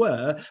we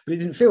were, but it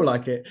didn't feel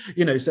like it,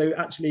 so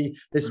actually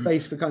there's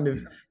space for kind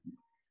of,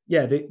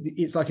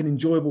 it's like an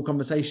enjoyable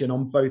conversation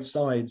on both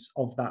sides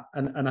of that,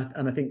 and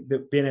I think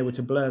that being able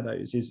to blur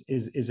those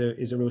is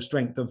a real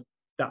strength of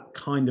that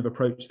kind of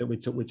approach that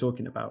we're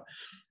talking about.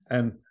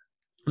 And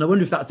I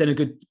wonder if that's then a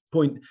good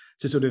point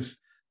to sort of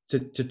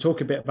to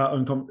talk a bit about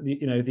the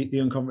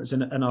unconference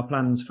and our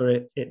plans for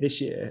it this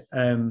year.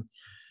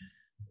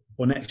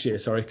 or next year,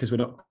 sorry, because we're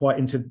not quite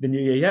into the new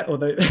year yet,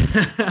 although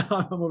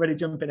I'm already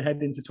jumping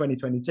ahead into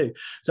 2022.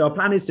 So our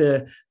plan is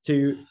to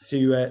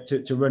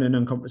run an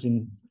unconference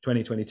in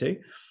 2022.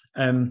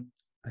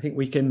 I think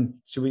we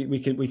can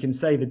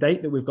say the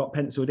date that we've got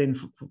penciled in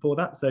for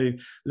that. So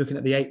looking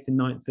at the 8th and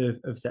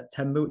 9th of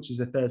September, which is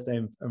a Thursday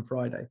and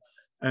Friday.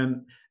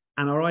 And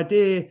our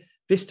idea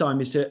this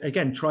time is to,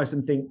 again, try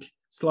something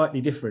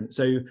slightly different.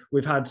 So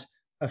we've had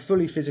a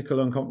fully physical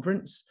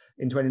unconference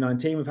in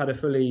 2019. We've had a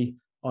fully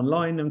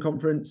online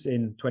unconference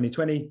in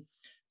 2020.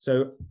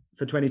 So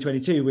for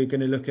 2022, we're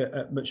going to look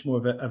at much more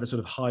of a sort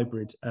of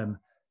hybrid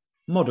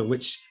model,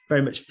 which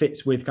very much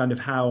fits with kind of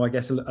how I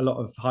guess a lot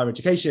of higher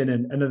education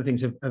and other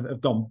things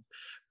have gone.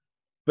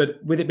 But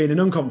with it being an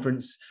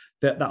unconference,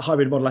 that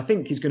hybrid model, I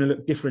think, is going to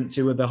look different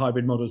to other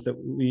hybrid models that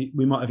we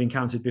might have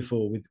encountered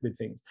before with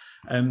things.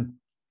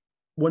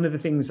 One of the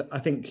things I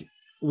think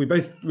we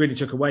both really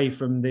took away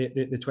from the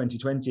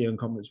 2020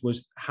 unconference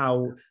was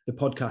how the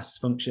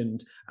podcasts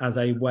functioned as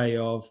a way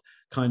of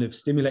kind of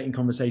stimulating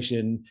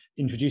conversation,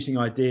 introducing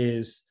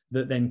ideas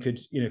that then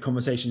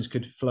conversations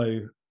could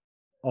flow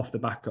off the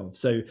back of.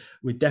 So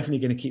we're definitely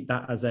going to keep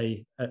that as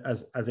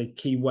a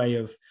key way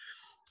of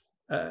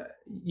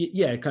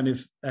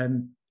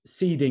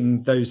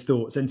seeding those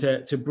thoughts, and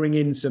to bring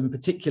in some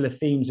particular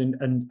themes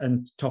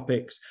and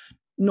topics,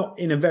 not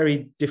in a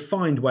very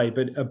defined way,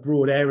 but a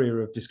broad area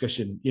of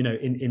discussion,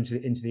 into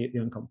the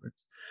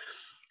unconference.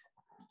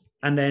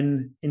 And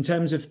then in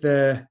terms of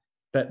the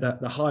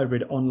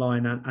hybrid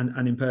online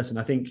and in person,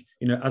 I think,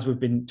 as we've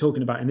been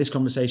talking about in this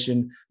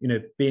conversation,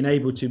 being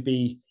able to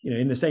be,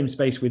 in the same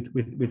space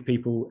with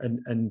people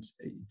and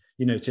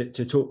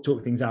to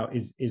talk things out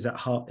is the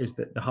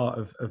heart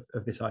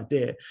of this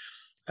idea.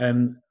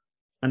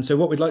 And so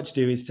what we'd like to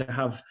do is to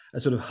have a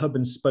sort of hub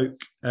and spoke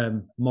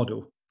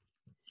model,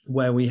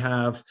 where we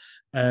have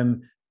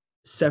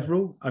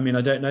several, I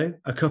don't know,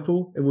 a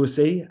couple, and we'll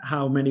see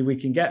how many we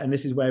can get. And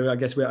this is where I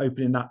guess we're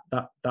opening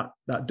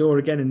that door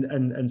again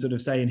and sort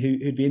of saying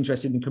who'd be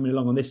interested in coming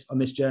along on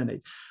this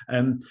journey.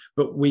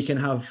 But we can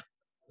have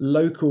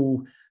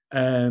local,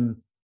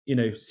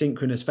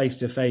 synchronous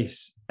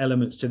face-to-face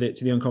elements to the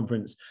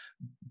unconference,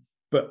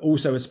 but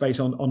also a space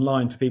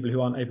online for people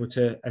who aren't able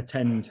to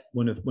attend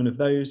one of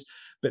those.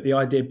 But the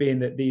idea being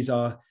that these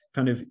are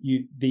kind of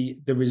the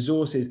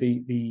resources,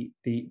 the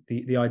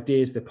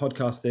ideas, the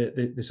podcast,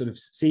 the sort of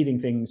seeding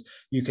things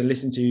you can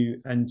listen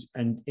to and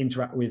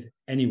interact with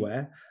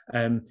anywhere,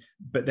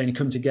 but then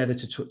come together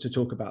to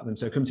talk about them.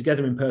 So come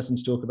together in person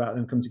to talk about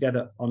them, come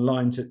together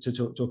online to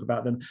talk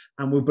about them,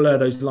 and we'll blur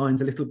those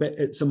lines a little bit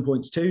at some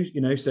points too,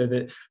 so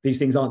that these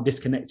things aren't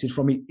disconnected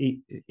from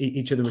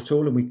each other at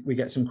all, and we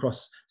get some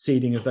cross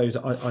seeding of those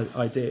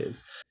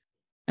ideas.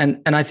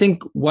 And I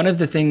think one of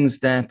the things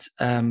that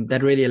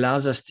that really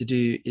allows us to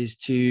do is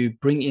to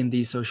bring in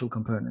these social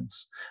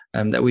components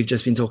that we've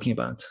just been talking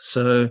about.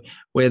 So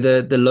where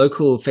the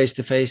local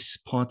face-to-face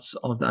parts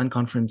of the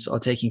unconference are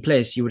taking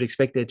place, you would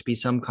expect there to be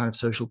some kind of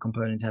social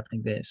component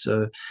happening there.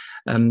 So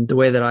the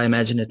way that I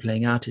imagine it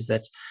playing out is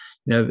that,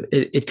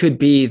 it could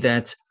be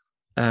that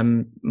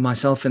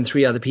myself and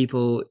 3 other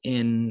people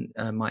in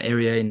my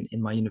area,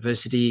 in my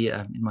university,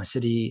 in my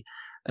city,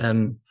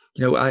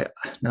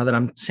 now that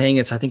I'm saying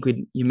it, I think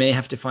you may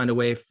have to find a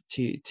way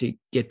to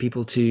get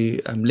people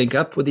to link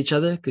up with each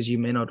other, because you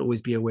may not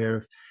always be aware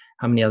of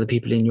how many other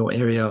people in your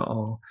area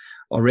are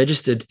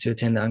registered to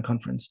attend the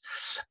unconference.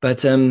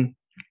 But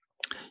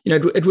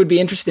it would be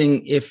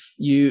interesting if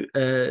you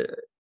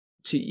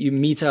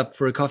meet up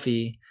for a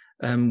coffee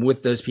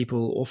with those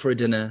people, or for a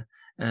dinner,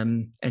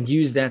 and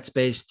use that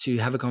space to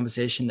have a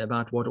conversation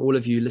about what all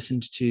of you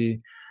listened to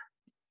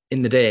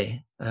in the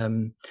day,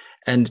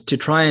 and to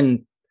try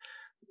and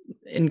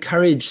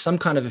encourage some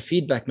kind of a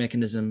feedback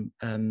mechanism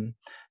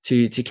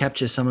to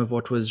capture some of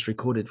what was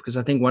recorded. Because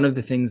I think one of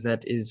the things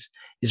that is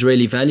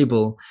really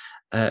valuable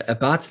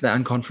about the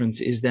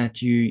unconference is that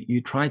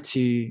you try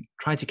to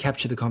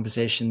capture the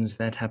conversations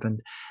that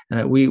happened.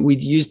 We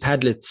used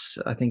Padlets,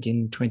 I think,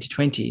 in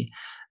 2020,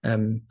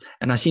 and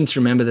I seem to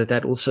remember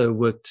that also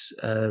worked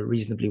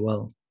reasonably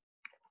well.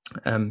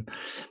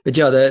 But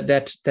yeah,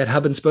 that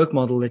hub and spoke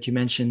model that you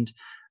mentioned,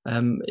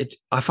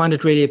 I find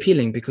it really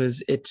appealing,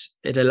 because it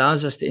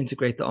allows us to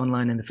integrate the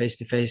online and the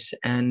face-to-face,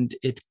 and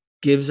it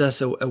gives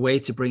us a way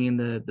to bring in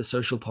the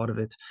social part of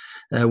it,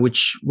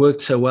 which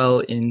worked so well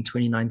in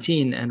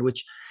 2019, and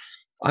which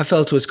I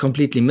felt was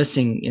completely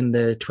missing in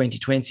the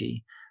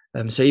 2020.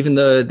 So even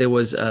though there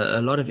was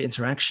a lot of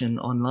interaction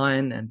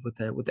online and with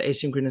the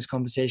asynchronous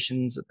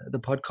conversations, the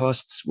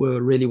podcasts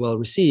were really well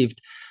received,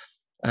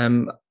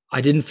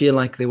 I didn't feel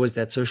like there was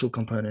that social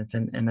component.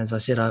 And as I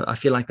said, I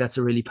feel like that's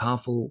a really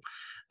powerful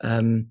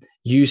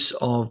use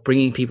of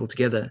bringing people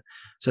together.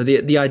 So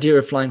the idea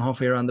of flying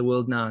halfway around the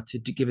world now to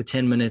give a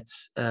 10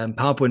 minutes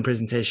PowerPoint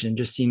presentation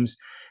just seems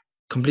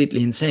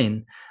completely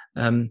insane.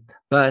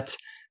 But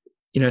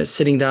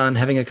sitting down,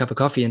 having a cup of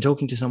coffee and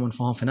talking to someone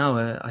for half an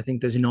hour, I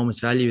think there's enormous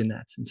value in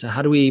that. And so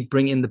how do we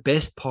bring in the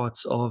best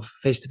parts of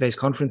face-to-face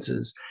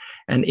conferences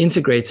and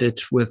integrate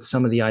it with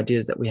some of the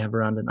ideas that we have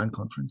around an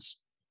unconference?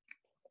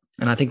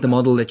 And I think the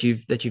model that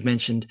you've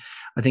mentioned,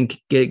 I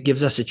think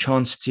gives us a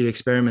chance to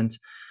experiment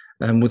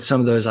with some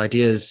of those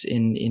ideas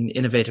in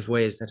innovative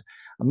ways that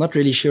I'm not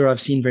really sure I've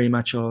seen very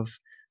much of.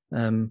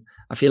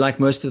 I feel like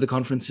most of the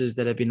conferences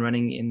that have been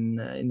running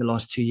in the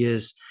last 2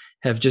 years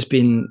have just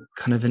been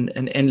kind of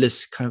an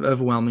endless, kind of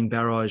overwhelming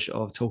barrage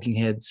of talking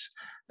heads,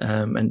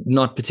 and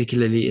not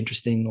particularly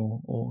interesting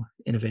or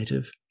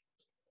innovative.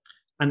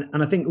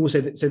 And I think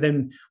also that, so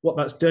then what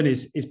that's done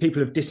is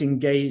people have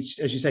disengaged,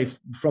 as you say,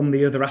 from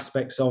the other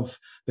aspects of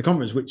the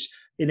conference, which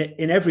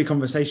in every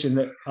conversation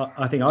that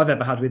I think I've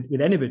ever had with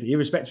anybody,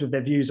 irrespective of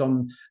their views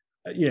on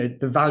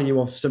the value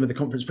of some of the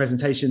conference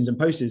presentations and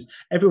posters,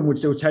 everyone would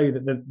still tell you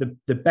that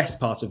the best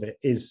part of it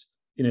is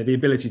the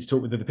ability to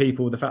talk with other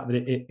people, the fact that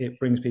it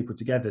brings people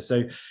together.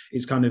 So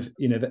it's kind of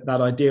that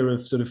idea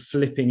of sort of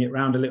flipping it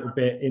around a little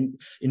bit,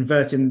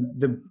 inverting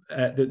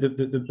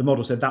the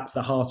model. So that's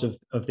the heart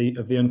of the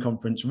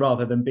unconference,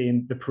 rather than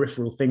being the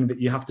peripheral thing that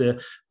you have to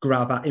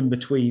grab at in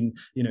between,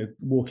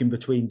 walking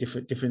between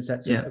different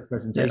sets of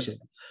presentations.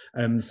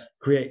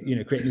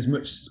 Creating as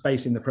much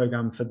space in the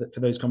program for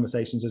those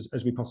conversations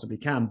as we possibly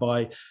can,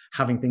 by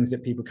having things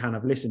that people can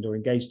have listened or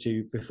engaged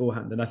to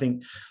beforehand. And I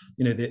think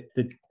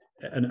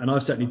and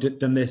I've certainly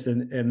done this,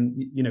 and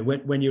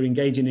when you're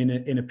engaging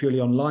in a purely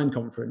online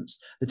conference,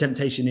 the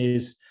temptation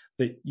is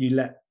that you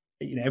let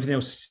everything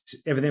else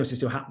is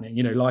still happening.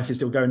 Life is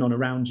still going on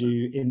around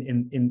you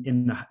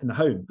in the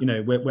home,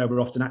 where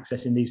we're often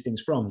accessing these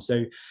things from.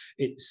 So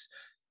it's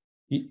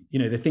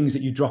the things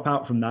that you drop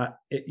out from that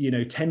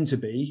tend to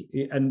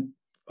be, and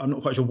I'm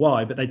not quite sure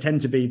why, but they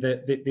tend to be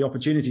the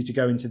opportunity to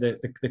go into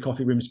the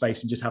coffee room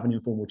space and just have an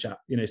informal chat.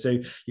 So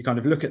you kind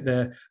of look at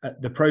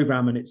the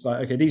program, and it's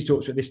like, okay, these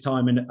talks are at this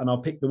time, and I'll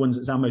pick the ones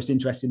that sound most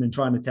interesting and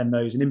try and attend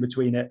those. And in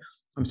between it,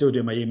 I'm still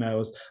doing my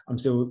emails. I'm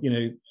still,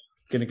 going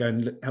to go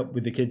and help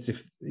with the kids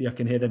if I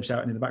can hear them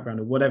shouting in the background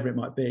or whatever it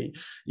might be.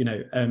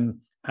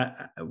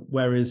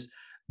 Whereas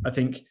I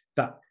think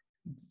that,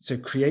 so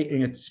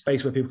creating a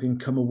space where people can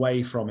come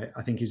away from it,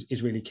 I think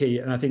is really key.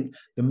 And I think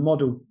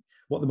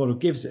what the model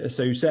gives us,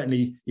 so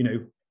certainly,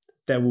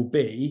 there will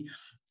be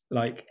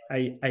like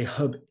a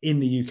hub in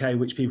the UK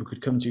which people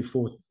could come to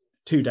for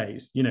 2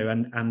 days,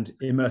 and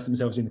immerse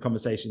themselves in the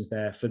conversations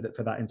there for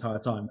that entire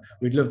time.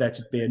 We'd love there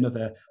to be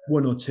another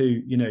 1 or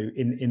 2,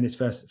 in this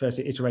first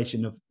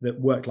iteration of that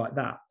work like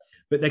that.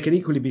 But there could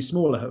equally be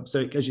smaller hubs.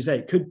 So as you say,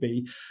 it could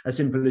be as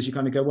simple as you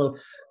kind of go, well,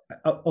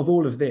 of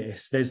all of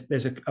this,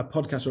 there's a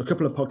podcast or a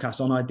couple of podcasts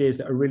on ideas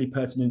that are really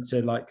pertinent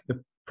to like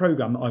the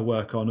program that I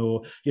work on,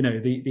 or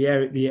the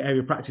area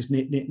of practice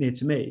near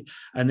to me,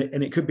 and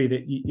it could be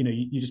that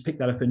you just pick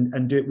that up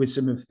and do it with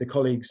some of the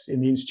colleagues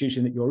in the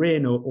institution that you're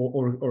in,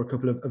 or a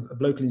couple of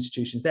local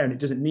institutions there. And it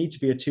doesn't need to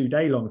be a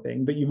 2-day long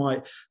thing, but you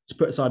might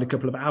put aside a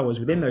couple of hours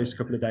within those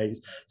couple of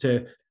days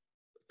to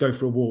go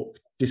for a walk,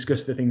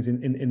 discuss the things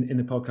in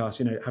the podcast,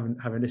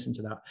 having listened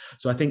to that.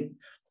 So I think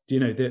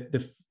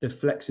the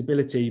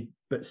flexibility,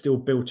 but still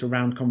built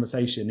around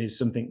conversation, is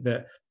something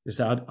that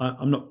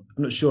I'm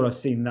not sure I've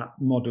seen that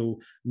model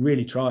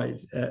really tried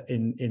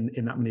in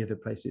that many other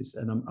places,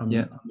 and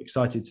I'm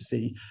excited to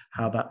see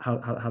how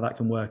that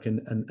can work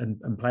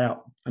and play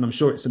out. And I'm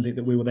sure it's something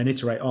that we will then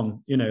iterate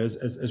on,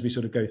 as we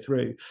sort of go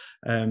through.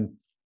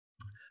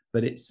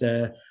 But it's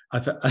I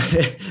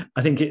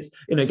think it's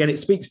again, it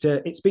speaks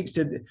to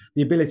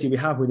the ability we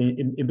have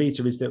within in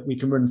Beta, is that we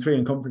can run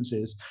 3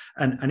 conferences,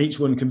 and each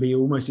one can be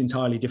almost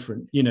entirely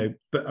different,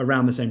 but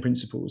around the same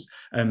principles,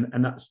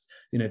 and that's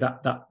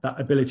that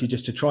ability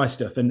just to try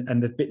stuff,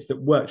 and the bits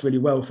that worked really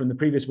well from the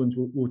previous ones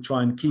we'll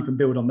try and keep and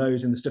build on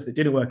those, and the stuff that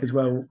didn't work as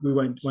well we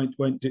won't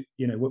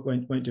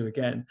do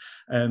again.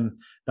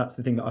 That's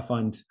the thing that I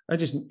find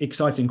just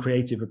exciting,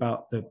 creative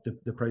about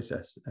the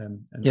process.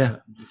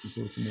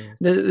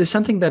 There's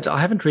something that I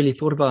haven't really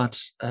thought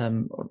about.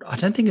 I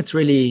don't think it's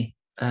really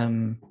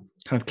kind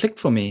of clicked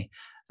for me.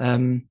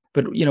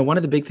 But one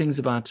of the big things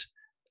about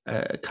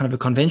kind of a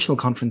conventional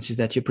conference is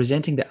that you're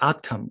presenting the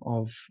outcome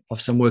of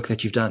some work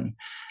that you've done,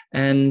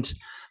 and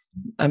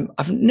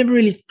I've never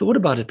really thought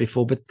about it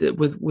before. But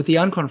with the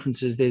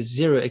unconferences, there's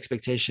zero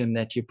expectation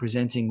that you're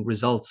presenting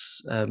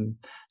results.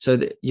 So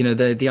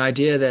the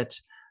idea that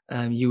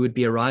you would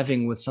be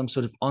arriving with some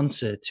sort of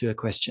answer to a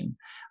question,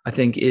 I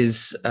think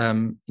is,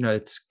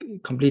 it's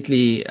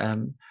completely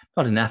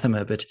not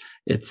anathema, but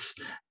it's,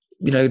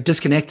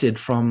 disconnected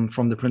from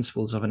the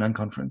principles of an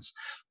unconference.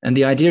 And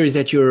the idea is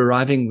that you're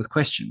arriving with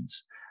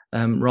questions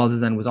rather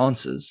than with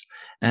answers.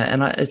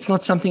 It's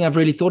not something I've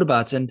really thought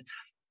about. And,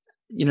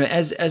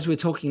 as we're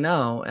talking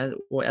now,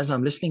 or as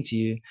I'm listening to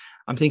you,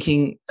 I'm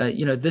thinking,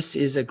 this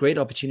is a great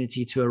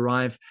opportunity to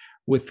arrive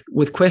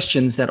with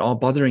questions that are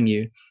bothering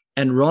you.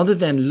 And rather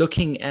than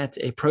looking at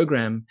a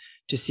program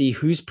to see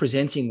who's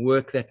presenting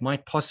work that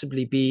might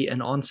possibly be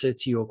an answer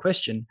to your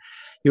question,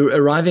 you're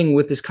arriving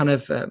with this kind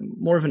of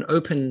more of an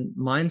open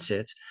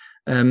mindset.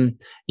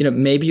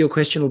 Maybe your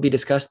question will be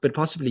discussed, but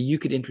possibly you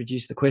could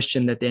introduce the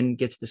question that then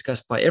gets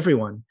discussed by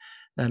everyone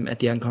at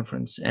the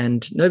unconference.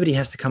 And nobody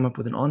has to come up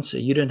with an answer.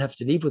 You don't have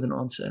to leave with an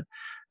answer.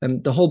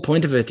 the whole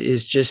point of it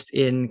is just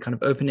in kind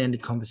of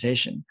open-ended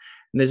conversation.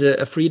 And there's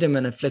a freedom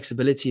and a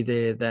flexibility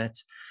there that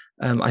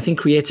I think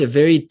creates a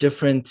very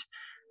different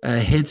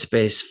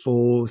headspace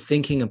for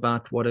thinking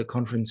about what a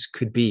conference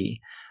could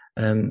be.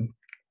 I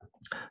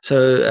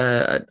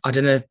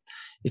don't know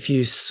if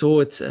you saw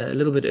it a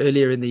little bit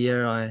earlier in the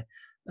year. I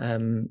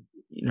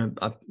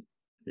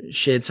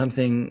shared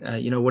something.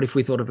 What if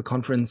we thought of a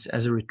conference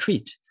as a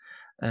retreat?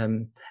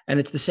 And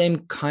it's the same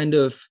kind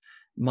of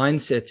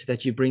mindset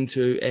that you bring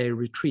to a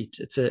retreat.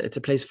 It's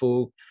a place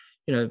for,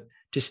 to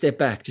step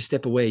back, to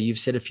step away. You've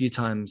said a few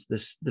times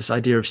this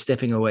idea of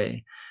stepping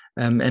away,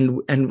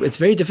 and it's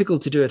very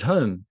difficult to do at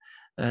home.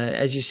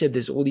 As you said,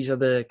 there's all these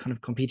other kind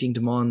of competing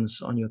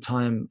demands on your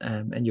time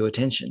and your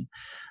attention.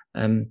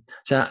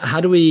 So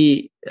how do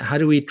we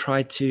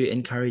try to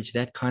encourage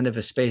that kind of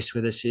a space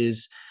where this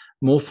is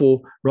more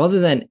for, rather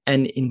than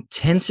an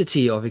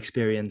intensity of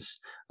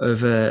experience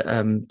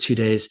over 2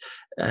 days,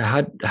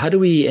 how do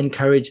we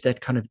encourage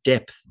that kind of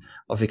depth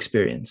of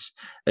experience?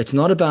 It's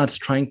not about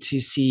trying to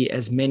see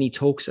as many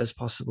talks as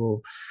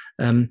possible.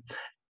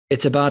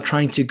 It's about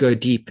trying to go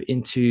deep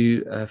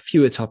into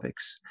fewer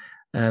topics,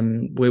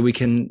 where we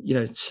can,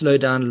 slow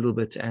down a little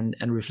bit and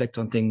reflect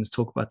on things,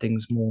 talk about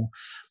things more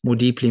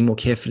deeply, more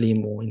carefully,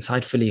 more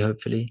insightfully,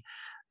 hopefully.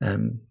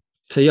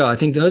 I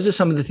think those are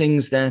some of the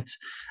things that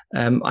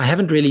I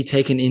haven't really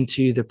taken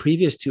into the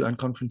previous two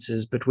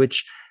unconferences, but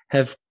which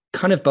have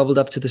kind of bubbled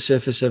up to the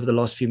surface over the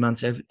last few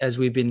months as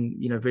we've been,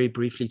 very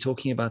briefly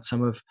talking about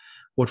some of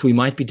what we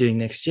might be doing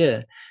next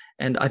year.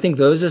 And I think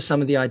those are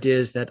some of the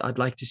ideas that I'd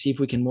like to see if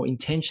we can more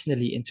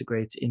intentionally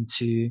integrate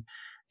into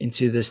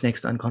this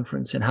next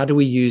unconference. And how do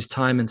we use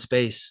time and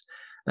space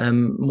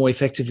more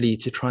effectively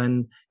to try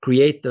and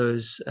create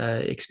those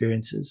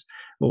experiences,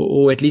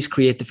 or at least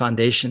create the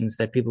foundations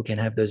that people can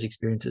have those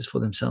experiences for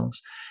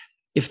themselves,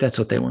 if that's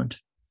what they want.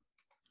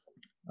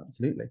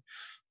 Absolutely.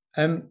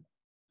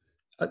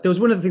 There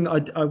was one other thing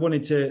that I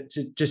wanted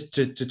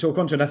to talk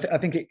on to, and I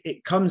think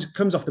it comes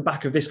off the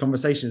back of this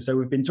conversation. So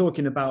we've been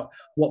talking about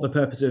what the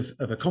purpose of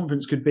a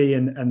conference could be,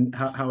 and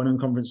how an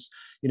unconference,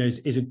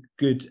 is a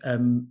good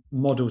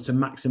model to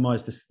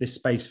maximise this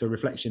space for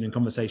reflection and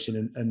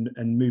conversation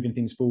and moving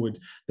things forward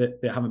that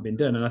haven't been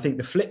done. And I think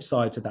the flip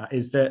side to that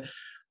is that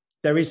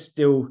there's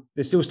still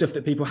stuff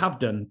that people have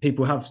done.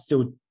 People have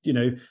still,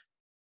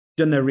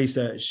 done their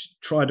research,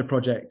 tried a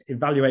project,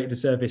 evaluated a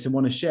service, and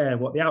want to share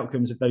what the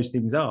outcomes of those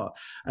things are.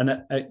 And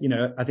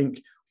I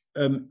think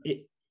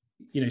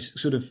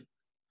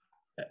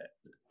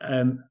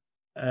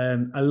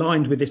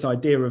aligned with this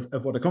idea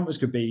of what a conference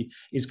could be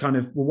is kind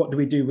of, well, what do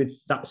we do with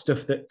that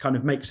stuff that kind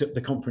of makes up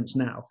the conference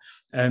now?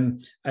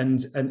 And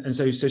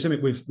so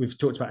something we've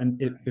talked about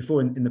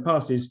before in the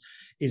past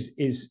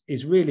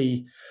is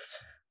really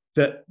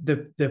that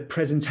the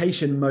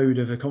presentation mode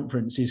of a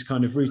conference is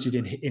kind of rooted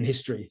in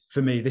history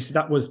for me.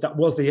 That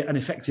was an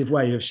effective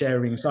way of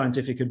sharing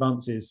scientific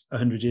advances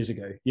 100 years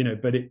ago,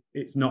 but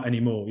it's not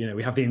anymore.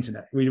 We have the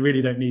internet. We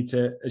really don't need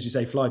to, as you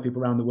say, fly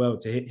people around the world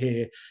to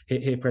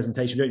hear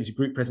presentations. We don't need to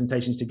group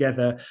presentations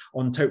together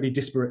on totally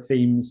disparate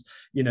themes,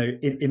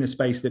 in a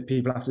space that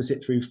people have to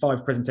sit through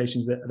 5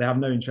 presentations that they have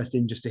no interest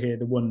in just to hear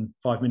the 1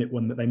 5-minute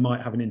one that they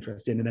might have an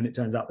interest in, and then it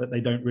turns out that they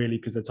don't really,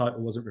 because the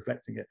title wasn't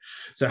reflecting it.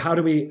 So how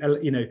do we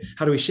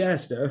share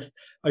stuff,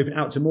 open it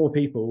out to more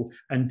people,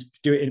 and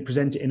do it and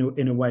present it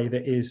in a way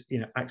that is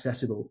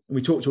accessible? And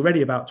we talked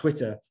already about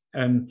Twitter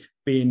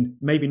being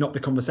maybe not the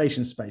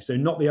conversation space, so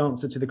not the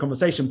answer to the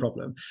conversation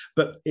problem,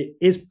 but it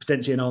is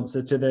potentially an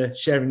answer to the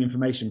sharing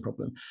information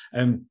problem.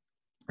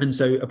 And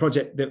so a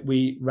project that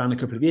we ran a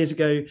couple of years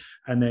ago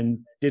and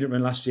then didn't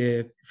run last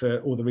year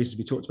for all the reasons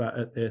we talked about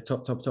at the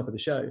top of the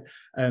show,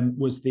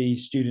 was the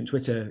Student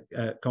Twitter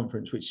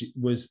conference, which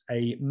was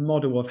a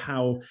model of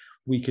how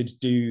we could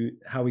do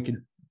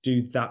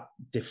that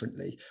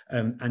differently,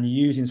 and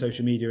using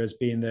social media as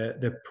being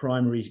the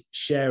primary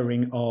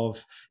sharing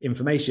of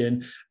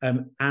information,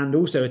 and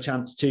also a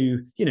chance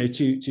to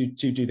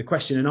do the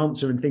question and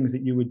answer and things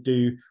that you would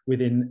do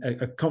within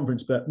a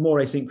conference, but more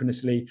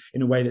asynchronously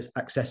in a way that's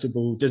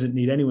accessible, doesn't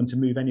need anyone to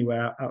move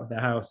anywhere out of their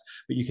house,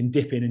 but you can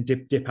dip in and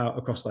dip out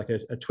across like a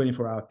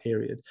 24-hour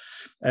period.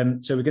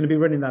 So we're going to be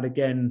running that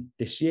again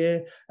this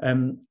year.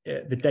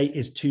 The date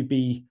is to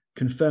be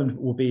confirmed,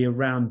 will be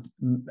around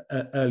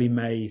early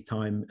May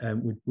time,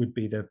 would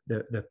be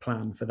the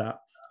plan for that,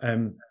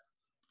 and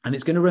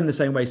it's going to run the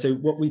same way. So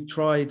what we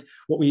tried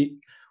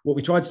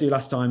to do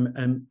last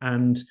time,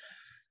 and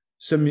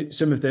some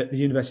of the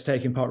universities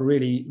taking part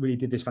really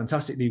did this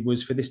fantastically,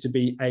 was for this to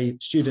be a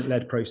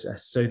student-led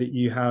process, so that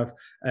you have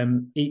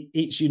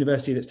each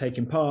university that's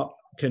taking part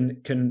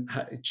can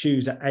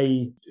choose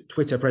a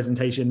Twitter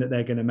presentation that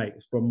they're going to make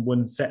from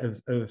one set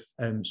of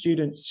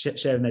students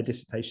sharing their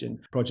dissertation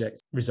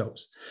project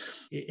results,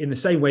 in the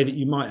same way that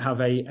you might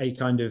have a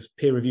kind of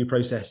peer review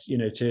process,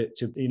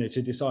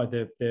 to decide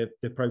the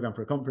program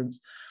for a conference.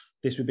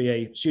 This would be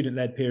a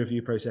student-led peer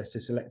review process to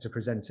select a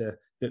presenter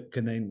that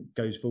can then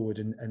goes forward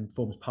and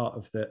forms part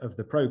of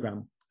the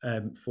program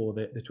for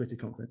the Twitter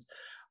conference.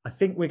 I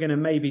think we're going to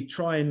maybe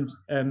try and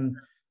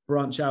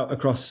branch out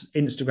across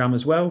Instagram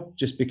as well,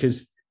 just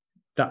because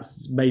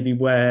that's maybe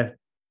where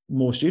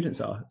more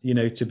students are,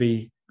 to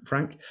be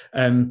frank,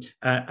 and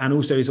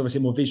also is obviously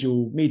a more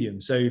visual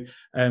medium. So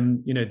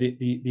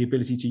the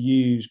ability to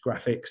use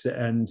graphics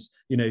and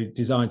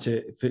design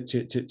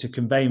to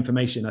convey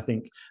information, I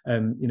think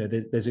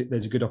there's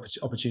a good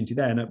opportunity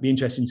there, and it'd be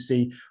interesting to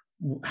see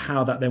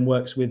how that then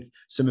works with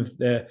some of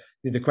the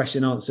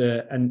question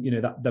answer and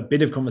that the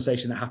bit of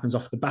conversation that happens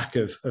off the back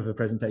of a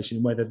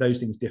presentation, whether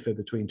those things differ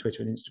between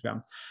Twitter and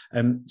Instagram.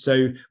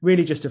 So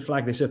really just to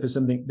flag this up as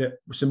something that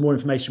some more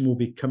information will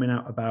be coming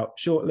out about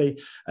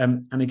shortly.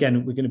 And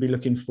again, we're going to be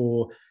looking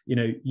for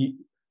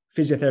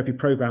physiotherapy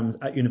programs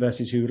at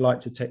universities who would like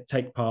to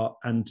take part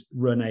and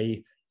run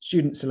a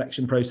student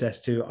selection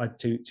process to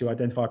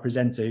identify a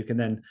presenter who can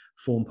then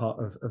form part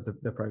of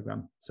the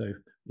program. So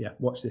yeah,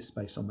 watch this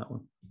space on that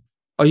one.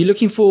 Are you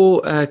looking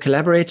for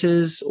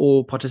collaborators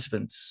or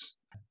participants?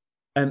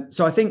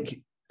 So I think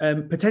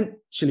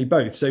potentially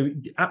both. So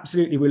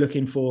absolutely, we're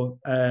looking for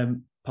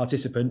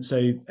participants.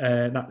 So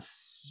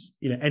that's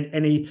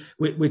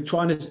we're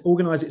trying to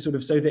organise it sort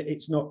of so that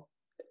it's not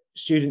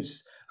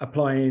students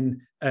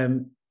applying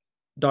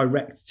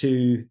direct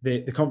to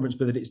the conference,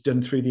 but that it's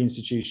done through the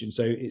institution.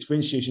 So it's for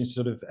institutions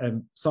to sort of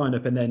sign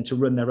up and then to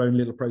run their own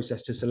little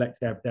process to select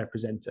their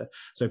presenter.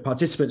 So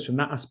participants from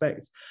that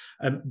aspect.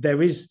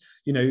 There is,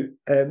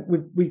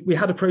 we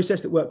had a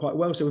process that worked quite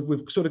well. So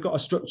we've sort of got a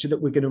structure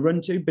that we're going to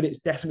run to, but it's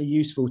definitely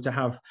useful to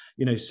have,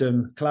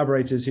 some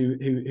collaborators who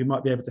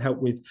might be able to help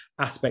with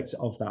aspects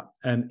of that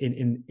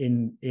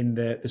in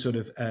the sort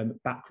of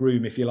back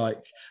room, if you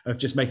like, of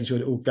just making sure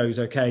that it all goes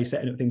okay,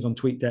 setting up things on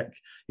TweetDeck,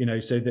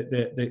 so that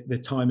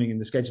the timing and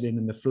the scheduling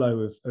and the flow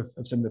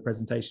of some of the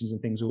presentations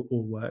and things all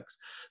works.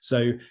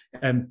 So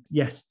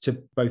yes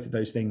to both of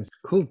those things.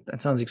 Cool.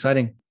 That sounds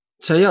exciting.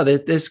 So yeah,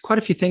 there's quite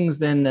a few things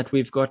then that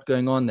we've got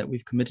going on that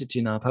we've committed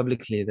to now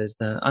publicly. There's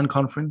the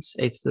Unconference,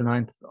 8th to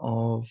 9th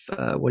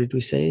of, what did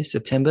we say,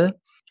 September.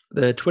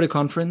 The Twitter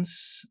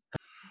conference,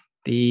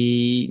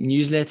 the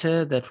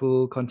newsletter that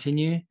will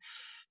continue.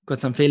 Got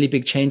some fairly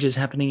big changes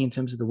happening in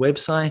terms of the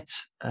website.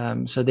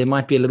 So there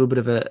might be a little bit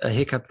of a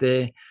hiccup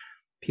there.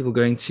 People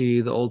going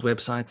to the old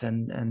website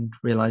and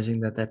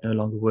realizing that no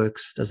longer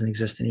works, doesn't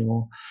exist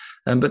anymore.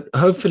 But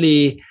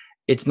hopefully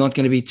it's not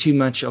going to be too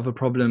much of a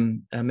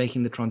problem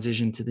making the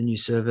transition to the new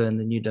server and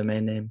the new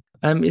domain name.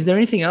 Is there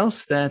anything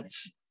else that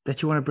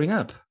you want to bring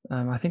up?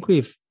 I think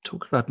we've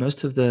talked about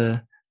most of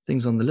the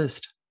things on the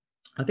list.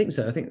 I think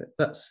so. I think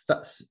that's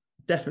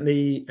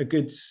definitely a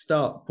good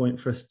start point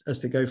for us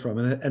to go from.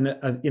 And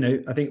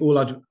I think all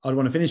I'd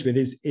want to finish with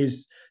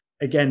is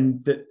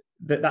again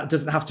that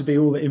doesn't have to be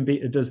all that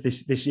InBeta does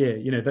this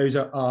year. Those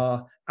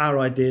are our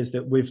ideas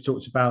that we've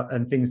talked about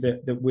and things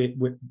that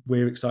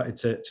we're excited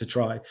to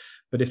try.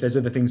 But if there's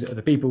other things that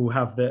other people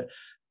have that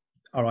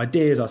are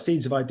ideas, are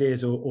seeds of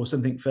ideas, or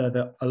something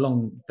further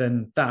along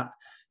than that,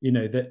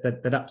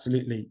 that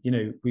absolutely,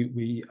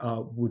 we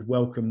would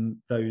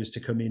welcome those to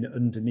come in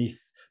underneath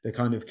the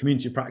kind of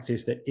community of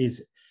practice that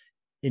is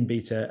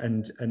InBeta,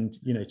 and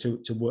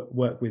to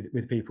work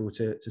with people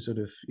to sort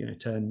of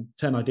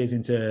turn ideas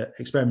into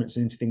experiments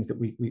and into things that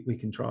we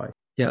can try.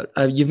 Yeah,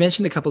 you've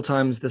mentioned a couple of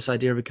times this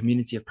idea of a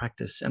community of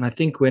practice, and I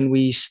think when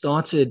we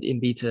started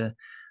InBeta,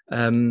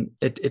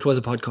 it was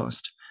a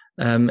podcast,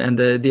 and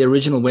the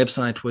original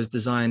website was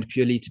designed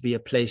purely to be a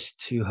place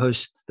to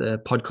host the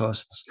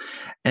podcasts,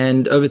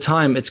 and over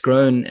time it's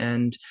grown,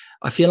 and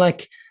I feel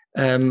like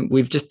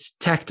we've just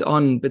tacked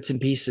on bits and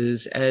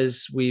pieces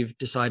as we've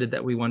decided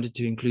that we wanted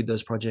to include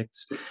those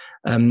projects.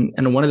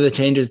 And one of the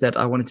changes that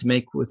I wanted to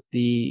make with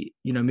the,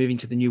 moving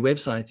to the new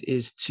website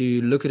is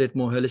to look at it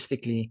more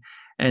holistically.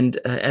 And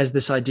as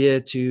this idea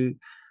to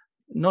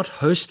not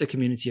host a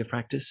community of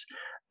practice,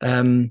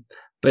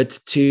 but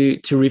to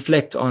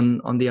reflect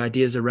on the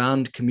ideas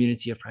around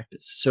community of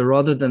practice. So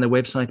rather than the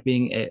website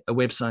being a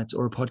website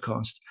or a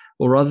podcast,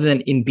 or rather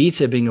than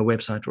InBeta being a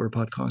website or a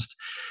podcast,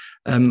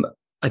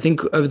 I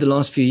think over the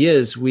last few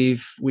years,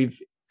 we've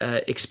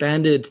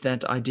expanded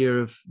that idea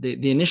of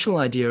the initial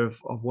idea of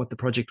what the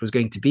project was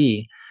going to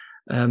be.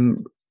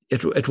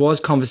 It was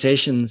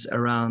conversations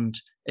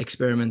around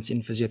experiments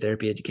in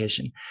physiotherapy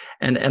education.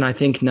 And I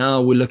think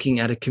now we're looking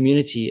at a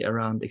community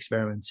around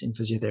experiments in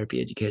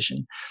physiotherapy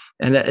education.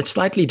 And it's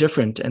slightly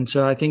different. And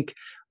so I think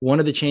one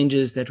of the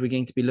changes that we're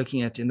going to be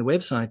looking at in the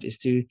website is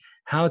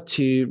how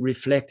to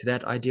reflect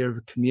that idea of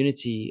a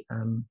community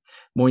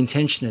more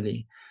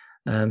intentionally.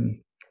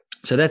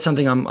 So that's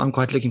something I'm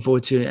quite looking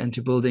forward to and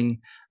to building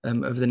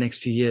over the next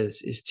few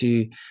years, is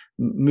to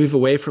move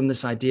away from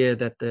this idea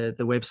that the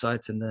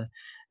websites and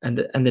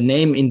the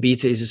name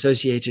InBeta is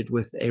associated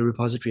with a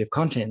repository of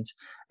content,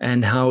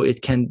 and how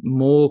it can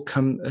more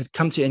come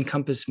to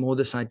encompass more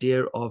this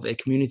idea of a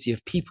community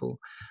of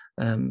people,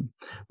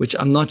 which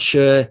I'm not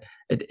sure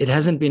it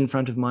hasn't been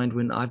front of mind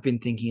when I've been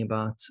thinking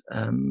about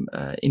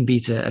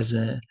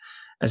InBeta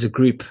as a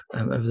group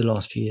over the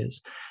last few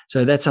years.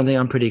 So that's something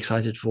I'm pretty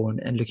excited for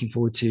and looking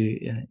forward to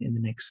in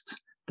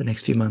the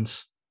next few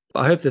months.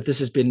 I hope that this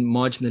has been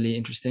marginally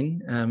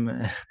interesting.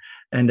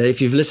 And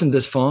if you've listened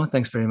this far,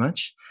 thanks very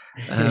much.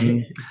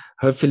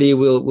 Hopefully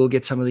we'll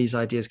get some of these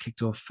ideas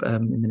kicked off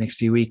in the next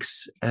few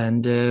weeks,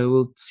 and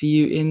we'll see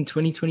you in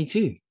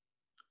 2022.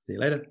 See you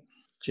later.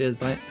 Cheers.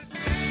 Bye.